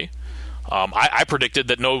 certainly. I predicted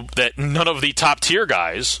that none of the top-tier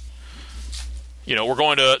guys, were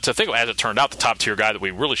going to think, as it turned out, the top-tier guy that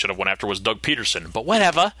we really should have went after was Doug Peterson. But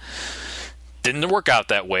whatever. Didn't work out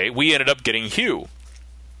that way. We ended up getting Hugh.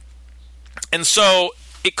 And so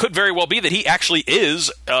it could very well be that he actually is,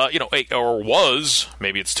 or was,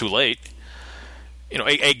 maybe it's too late,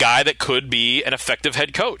 a guy that could be an effective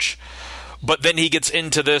head coach. But then he gets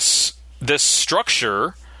into this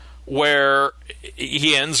structure where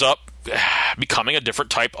he ends up becoming a different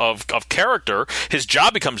type of character. His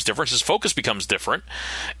job becomes different. His focus becomes different,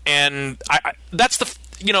 and that's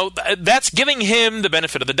that's giving him the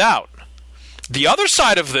benefit of the doubt. The other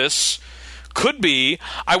side of this could be,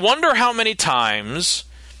 I wonder how many times,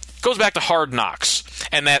 goes back to Hard Knocks,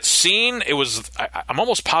 and that scene, I'm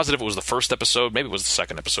almost positive it was the first episode, maybe it was the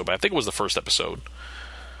second episode, but I think it was the first episode,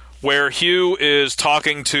 where Hugh is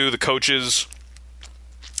talking to the coaches,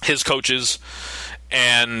 his coaches,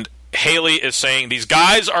 and Haley is saying, these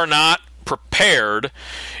guys are not prepared.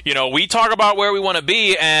 We talk about where we want to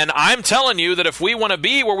be, and I'm telling you that if we want to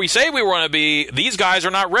be where we say we want to be, these guys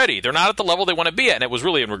are not ready. They're not at the level they want to be at. And it was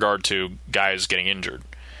really in regard to guys getting injured.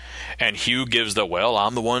 And Hugh gives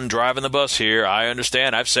I'm the one driving the bus here. I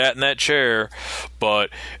understand. I've sat in that chair. But,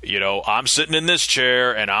 I'm sitting in this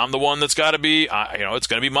chair, and I'm the one that's got to be, it's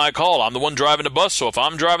going to be my call. I'm the one driving the bus, so if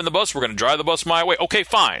I'm driving the bus, we're going to drive the bus my way. Okay,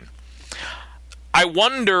 fine. I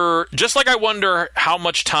wonder, just like I wonder how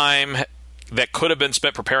much time that could have been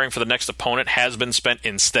spent preparing for the next opponent has been spent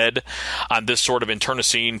instead on this sort of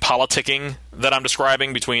internecine politicking that I'm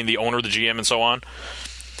describing between the owner, the GM, and so on.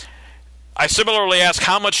 I similarly ask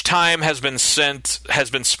how much time has been spent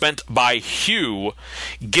by Hugh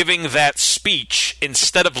giving that speech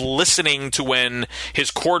instead of listening to when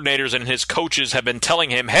his coordinators and his coaches have been telling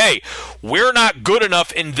him, hey, we're not good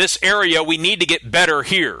enough in this area, we need to get better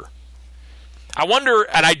here. I wonder,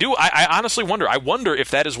 and I honestly wonder, if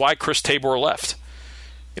that is why Chris Tabor left.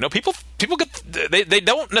 People they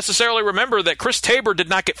don't necessarily remember that Chris Tabor did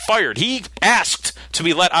not get fired. He asked to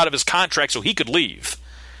be let out of his contract so he could leave.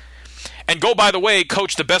 And by the way,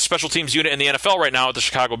 coach the best special teams unit in the NFL right now at the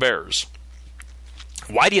Chicago Bears.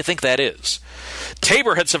 Why do you think that is?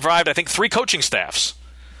 Tabor had survived, I think, 3 coaching staffs.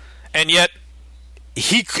 And yet,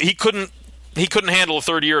 he couldn't handle a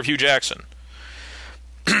third year of Hugh Jackson.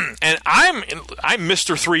 And I'm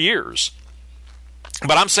Mr. 3 years.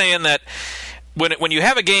 But I'm saying that when you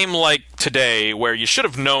have a game like today where you should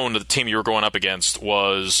have known that the team you were going up against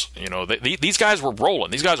was, these guys were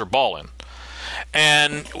rolling. These guys are balling.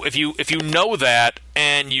 And if you know that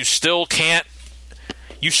and you still can't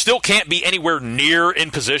be anywhere near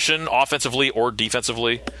in position offensively or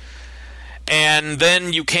defensively, and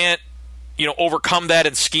then you can't overcome that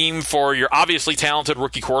and scheme for your obviously talented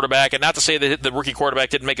rookie quarterback. And not to say that the rookie quarterback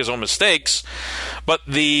didn't make his own mistakes, but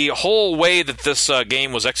the whole way that this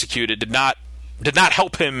game was executed did not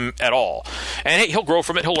help him at all. And hey, he'll grow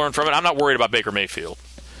from it. He'll learn from it. I'm not worried about Baker Mayfield.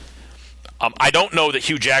 I don't know that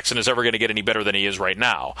Hugh Jackson is ever going to get any better than he is right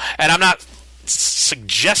now. And I'm not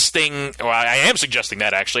suggesting, or I am suggesting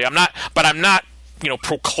that actually. I'm not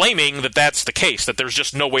proclaiming that that's the case, that there's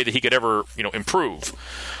just no way that he could ever, improve.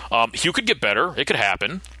 Hugh could get better. It could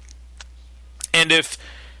happen. And if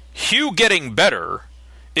Hugh getting better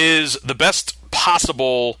is the best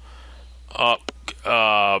possible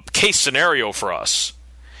case scenario for us,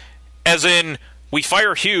 as in we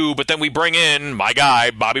fire Hugh, but then we bring in my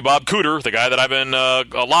guy, Bobby Bob Cooter, the guy that I've been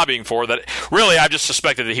lobbying for, that really I've just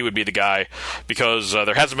suspected that he would be the guy because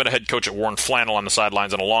there hasn't been a head coach that worn flannel on the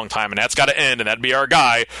sidelines in a long time, and that's got to end, and that'd be our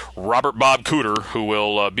guy, Robert Bob Cooter, who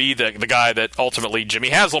will be the guy that ultimately Jimmy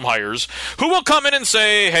Haslam hires, who will come in and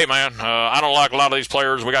say, hey, man, I don't like a lot of these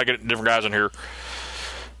players. We got to get different guys in here.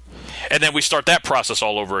 And then we start that process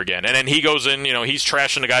all over again. And then he goes in, he's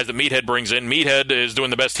trashing the guys that Meathead brings in. Meathead is doing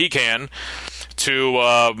the best he can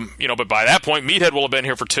but by that point, Meathead will have been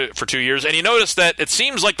here for 2 years. And you notice that it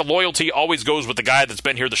seems like the loyalty always goes with the guy that's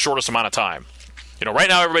been here the shortest amount of time. Right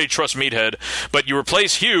now everybody trusts Meathead, but you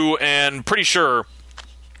replace Hugh, and pretty sure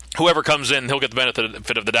whoever comes in, he'll get the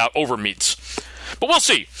benefit of the doubt over Meats. But we'll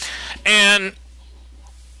see. And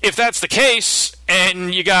if that's the case,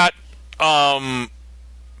 and you got a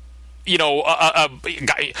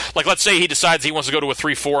guy, like let's say he decides he wants to go to a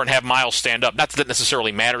 3-4 and have Miles stand up. Not that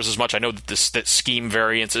necessarily matters as much. I know that that scheme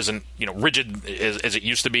variance isn't rigid as it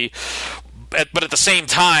used to be. But at the same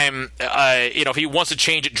time, if he wants to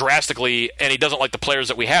change it drastically and he doesn't like the players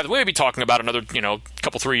that we have, we may be talking about another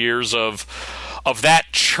couple 3 years of that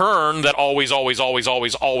churn that always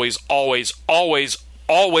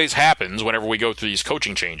happens whenever we go through these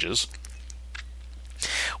coaching changes.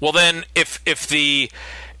 Well, then if the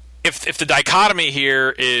dichotomy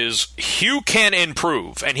here is Hugh can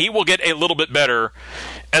improve and he will get a little bit better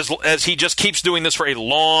as he just keeps doing this for a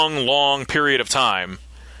long period of time,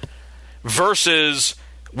 versus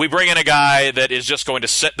we bring in a guy that is just going to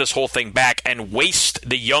set this whole thing back and waste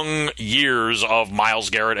the young years of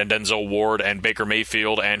Myles Garrett and Denzel Ward and Baker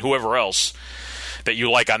Mayfield and whoever else that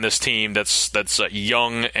you like on this team that's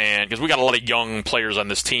young, and because we got a lot of young players on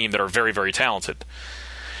this team that are very, very talented.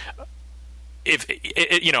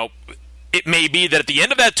 it may be that at the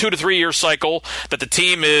end of that 2 to 3 year cycle that the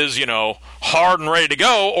team is, hard and ready to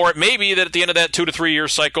go, or it may be that at the end of that 2 to 3 year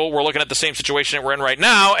cycle we're looking at the same situation that we're in right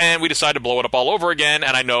now and we decide to blow it up all over again.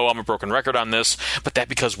 And I know I'm a broken record on this, but that's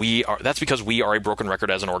because we are a broken record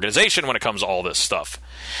as an organization when it comes to all this stuff.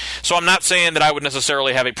 So I'm not saying that I would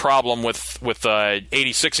necessarily have a problem with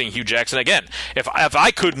 86ing Hugh Jackson again. If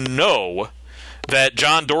I could know that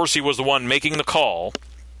John Dorsey was the one making the call,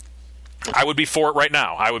 I would be for it right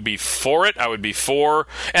now. I would be for it.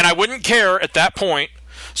 And I wouldn't care at that point,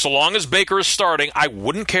 so long as Baker is starting, I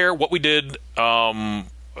wouldn't care what we did the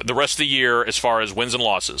rest of the year as far as wins and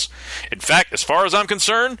losses. In fact, as far as I'm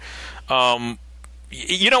concerned,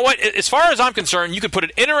 you know what? As far as I'm concerned, you could put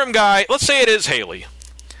an interim guy, let's say it is Haley.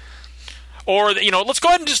 Or, let's go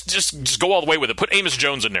ahead and just go all the way with it. Put Amos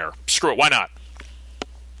Jones in there. Screw it. Why not?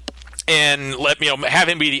 And have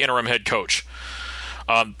him be the interim head coach.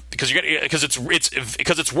 Because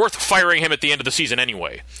it's worth firing him at the end of the season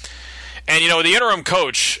anyway. And the interim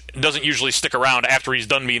coach doesn't usually stick around after he's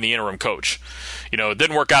done being the interim coach. It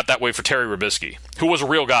didn't work out that way for Terry Rubisky, who was a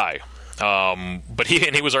real guy. But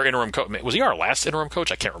he was our interim coach. Was he our last interim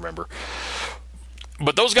coach? I can't remember.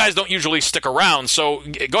 But those guys don't usually stick around. So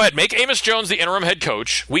go ahead, make Amos Jones the interim head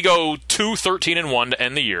coach. We go 2-13-1 to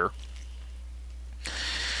end the year.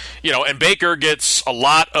 And Baker gets a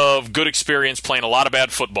lot of good experience playing a lot of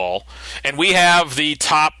bad football, and we have the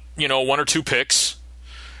top, 1 or 2 picks,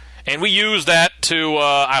 and we use that to,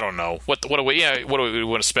 I don't know, what do we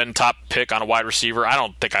want to spend top pick on a wide receiver? I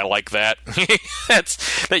don't think I like that.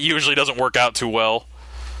 That usually doesn't work out too well.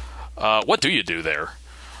 What do you do there?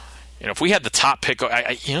 If we had the top pick,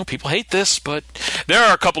 people hate this, but there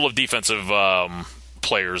are a couple of defensive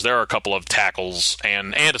players, there are a couple of tackles,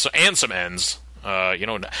 and some ends. If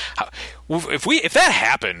that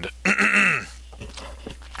happened,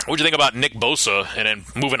 what would you think about Nick Bosa and then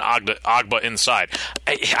moving Agba inside?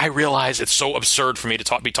 I realize it's so absurd for me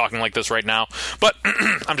to be talking like this right now, but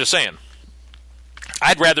I'm just saying.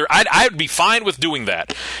 I'd be fine with doing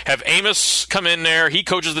that. Have Amos come in there, he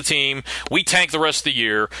coaches the team, we tank the rest of the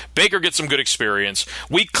year, Baker gets some good experience,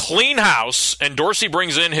 we clean house, and Dorsey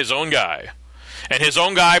brings in his own guy. And his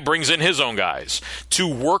own guy brings in his own guys to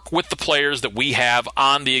work with the players that we have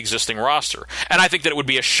on the existing roster. And I think that it would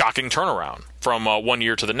be a shocking turnaround from 1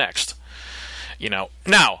 year to the next.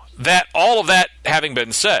 Now, that all of that having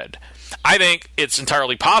been said, I think it's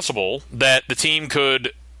entirely possible that the team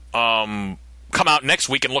could come out next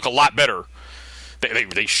week and look a lot better.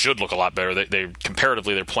 They should look a lot better. They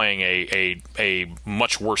comparatively, they're playing a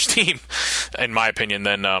much worse team, in my opinion,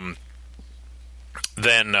 than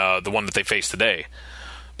the one that they face today.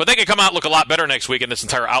 But they could come out look a lot better next week, and this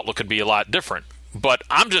entire outlook could be a lot different. But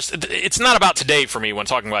it's not about today for me when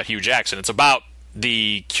talking about Hugh Jackson. It's about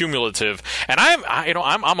the cumulative, and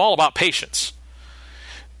I'm all about patience.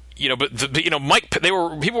 Mike,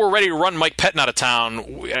 people were ready to run Mike Pettin out of town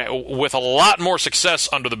with a lot more success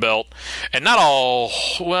under the belt, and not all.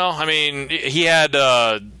 Well, he had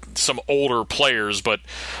some older players, but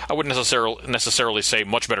I wouldn't necessarily say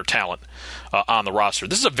much better talent on the roster.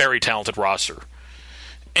 This is a very talented roster,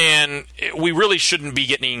 and we really shouldn't be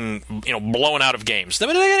getting blown out of games.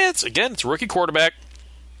 It's a rookie quarterback.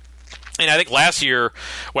 And I think last year,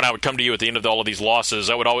 when I would come to you at the end of all of these losses,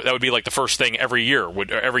 that would be like the first thing every year.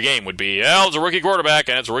 Every game would be, it's a rookie quarterback,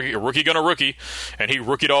 and it's a rookie gonna rookie, and he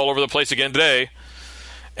rookied all over the place again today.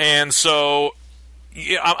 And so,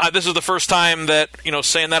 this is the first time that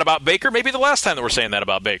saying that about Baker. Maybe the last time that we're saying that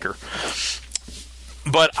about Baker.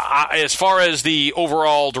 But as far as the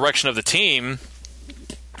overall direction of the team,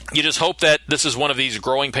 you just hope that this is one of these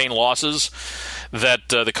growing pain losses that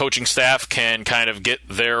the coaching staff can kind of get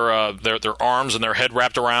their arms and their head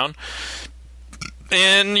wrapped around.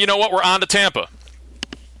 And you know what? We're on to Tampa.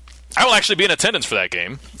 I will actually be in attendance for that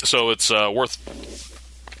game, so it's worth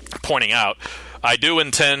pointing out. I do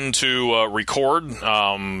intend to record,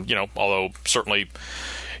 although certainly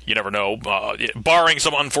you never know, barring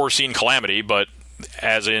some unforeseen calamity, but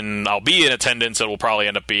as in I'll be in attendance, it will probably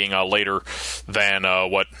end up being later than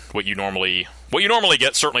what you normally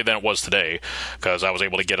get, certainly than it was today, because I was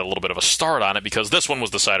able to get a little bit of a start on it because this one was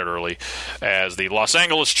decided early, as the Los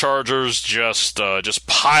Angeles Chargers just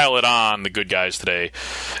pile it on the good guys today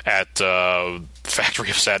at Factory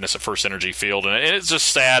of Sadness at First Energy Field, and it's just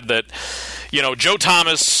sad that Joe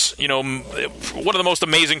Thomas, one of the most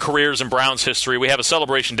amazing careers in Browns history, we have a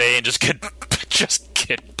celebration day and just get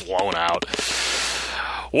blown out.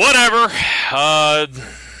 Whatever.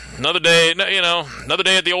 Another day, another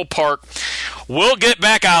day at the old park. We'll get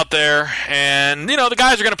back out there, and the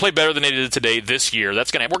guys are going to play better than they did today this year. We're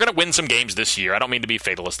going to win some games this year. I don't mean to be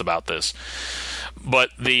fatalist about this,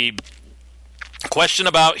 but the question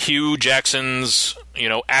about Hugh Jackson's,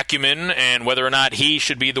 acumen and whether or not he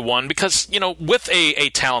should be the one, because, with a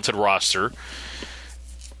talented roster,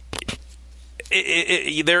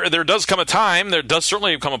 there does come a time, there does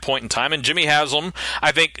certainly come a point in time, and Jimmy Haslam,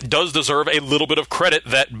 I think, does deserve a little bit of credit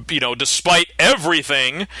that, despite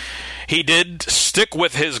everything, he did stick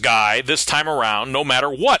with his guy this time around, no matter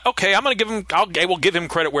what. Okay, I will give him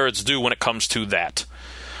credit where it's due when it comes to that.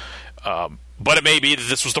 But it may be that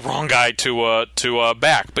this was the wrong guy to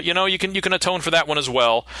back. But you can atone for that one as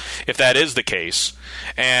well, if that is the case.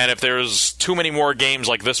 And if there's too many more games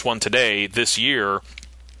like this one this year,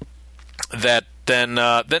 then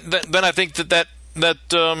I think that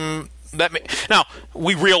now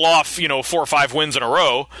we reel off 4 or 5 wins in a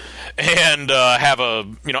row and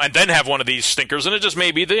and then have one of these stinkers, and it just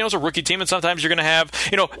may be that it's a rookie team, and sometimes you're going to have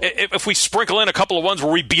if we sprinkle in a couple of ones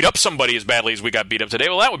where we beat up somebody as badly as we got beat up today,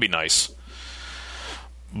 well, that would be nice.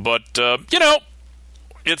 But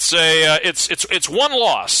it's one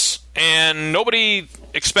loss, and nobody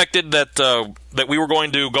expected that we were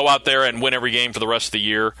going to go out there and win every game for the rest of the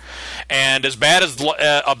year. And as bad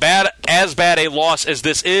a loss as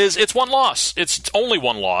this is, it's one loss. It's only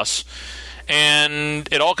one loss, and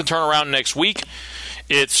it all can turn around next week.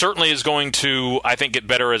 It certainly is going to, I think, get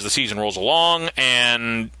better as the season rolls along,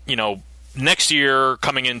 and next year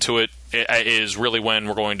coming into it is really when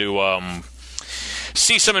we're going to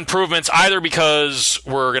see some improvements, either because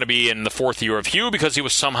we're going to be in the 4th year of Hugh because he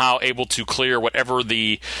was somehow able to clear whatever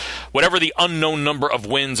the unknown number of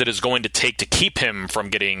wins it is going to take to keep him from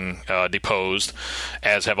getting deposed,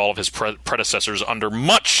 as have all of his predecessors under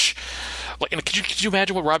much. Could you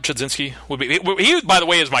imagine what Rob Chudzinski would be? He, by the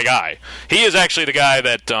way, is my guy. He is actually the guy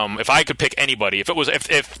that if I could pick anybody, if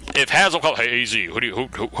Haslam called, hey, AZ,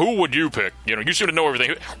 who would you pick? You seem to know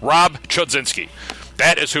everything. Rob Chudzinski.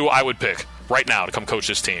 That is who I would pick right now to come coach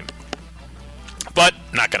this team. But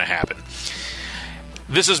not going to happen.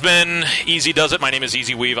 This has been Easy Does It. My name is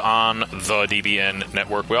Easy Weave on the DBN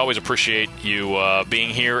Network. We always appreciate you being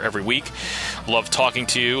here every week. Love talking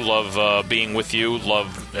to you. Love being with you.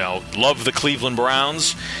 Love the Cleveland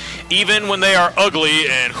Browns, even when they are ugly.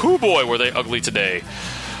 And hoo boy, were they ugly today.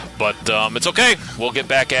 But it's okay. We'll get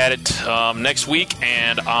back at it next week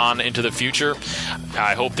and on into the future.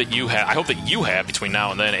 I hope that you have between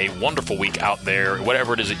now and then a wonderful week out there,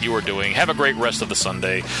 whatever it is that you are doing. Have a great rest of the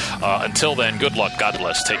Sunday. Until then, good luck. God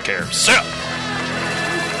bless. Take care. See ya.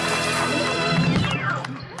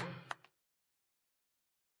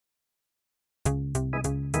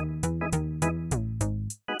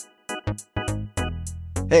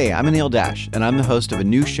 Hey, I'm Anil Dash, and I'm the host of a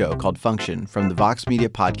new show called Function from the Vox Media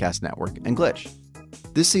Podcast Network and Glitch.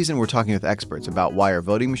 This season, we're talking with experts about why our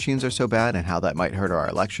voting machines are so bad and how that might hurt our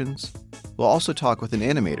elections. We'll also talk with an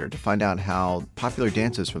animator to find out how popular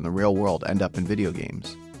dances from the real world end up in video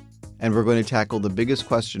games. And we're going to tackle the biggest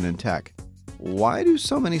question in tech. Why do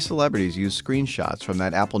so many celebrities use screenshots from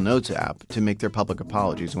that Apple Notes app to make their public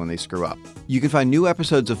apologies when they screw up? You can find new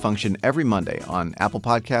episodes of Function every Monday on Apple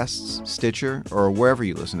Podcasts, Stitcher, or wherever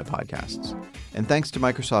you listen to podcasts. And thanks to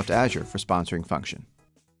Microsoft Azure for sponsoring Function.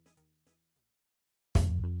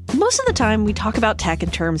 Most of the time, we talk about tech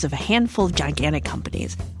in terms of a handful of gigantic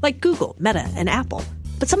companies, like Google, Meta, and Apple.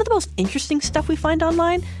 But some of the most interesting stuff we find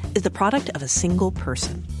online is the product of a single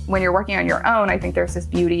person. When you're working on your own, I think there's this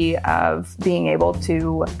beauty of being able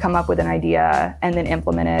to come up with an idea and then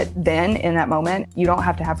implement it then in that moment. You don't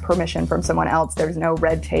have to have permission from someone else. There's no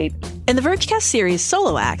red tape. In the Vergecast series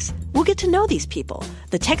Solo Acts, we'll get to know these people,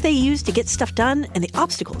 the tech they use to get stuff done, and the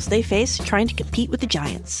obstacles they face trying to compete with the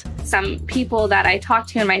giants. Some people that I talk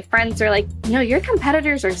to and my friends are like, your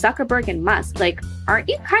competitors are Zuckerberg and Musk. Aren't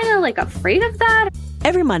you kind of afraid of that?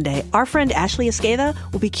 Every Monday, our friend Ashley Esqueda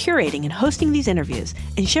will be curating and hosting these interviews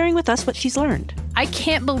and sharing with us what she's learned. I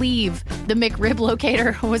can't believe the McRib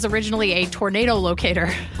locator was originally a tornado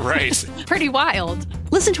locator. Right. Pretty wild.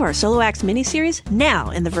 Listen to our Solo Acts miniseries now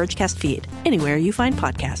in the Vergecast feed, anywhere you find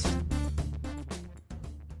podcasts.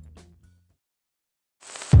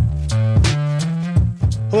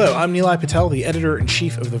 Hello, I'm Nilay Patel, the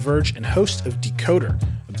editor-in-chief of The Verge and host of Decoder,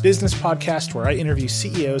 a business podcast where I interview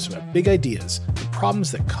CEOs about big ideas, the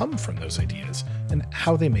problems that come from those ideas, and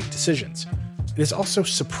how they make decisions. It is also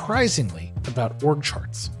surprisingly about org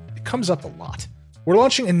charts. It comes up a lot. We're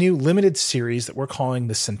launching a new limited series that we're calling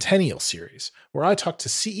the Centennial Series, where I talk to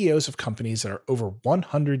CEOs of companies that are over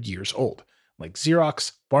 100 years old, like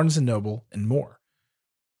Xerox, Barnes & Noble, and more.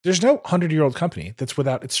 There's no 100-year-old company that's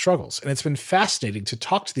without its struggles, and it's been fascinating to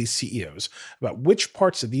talk to these CEOs about which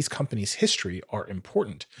parts of these companies' history are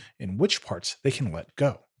important and which parts they can let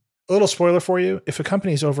go. A little spoiler for you, if a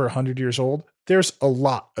company is over 100 years old, there's a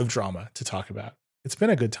lot of drama to talk about. It's been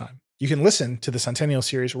a good time. You can listen to the Centennial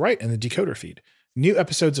series right in the Decoder feed. New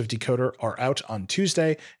episodes of Decoder are out on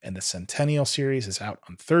Tuesday, and the Centennial series is out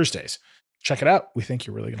on Thursdays. Check it out. We think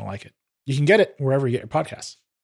you're really going to like it. You can get it wherever you get your podcasts.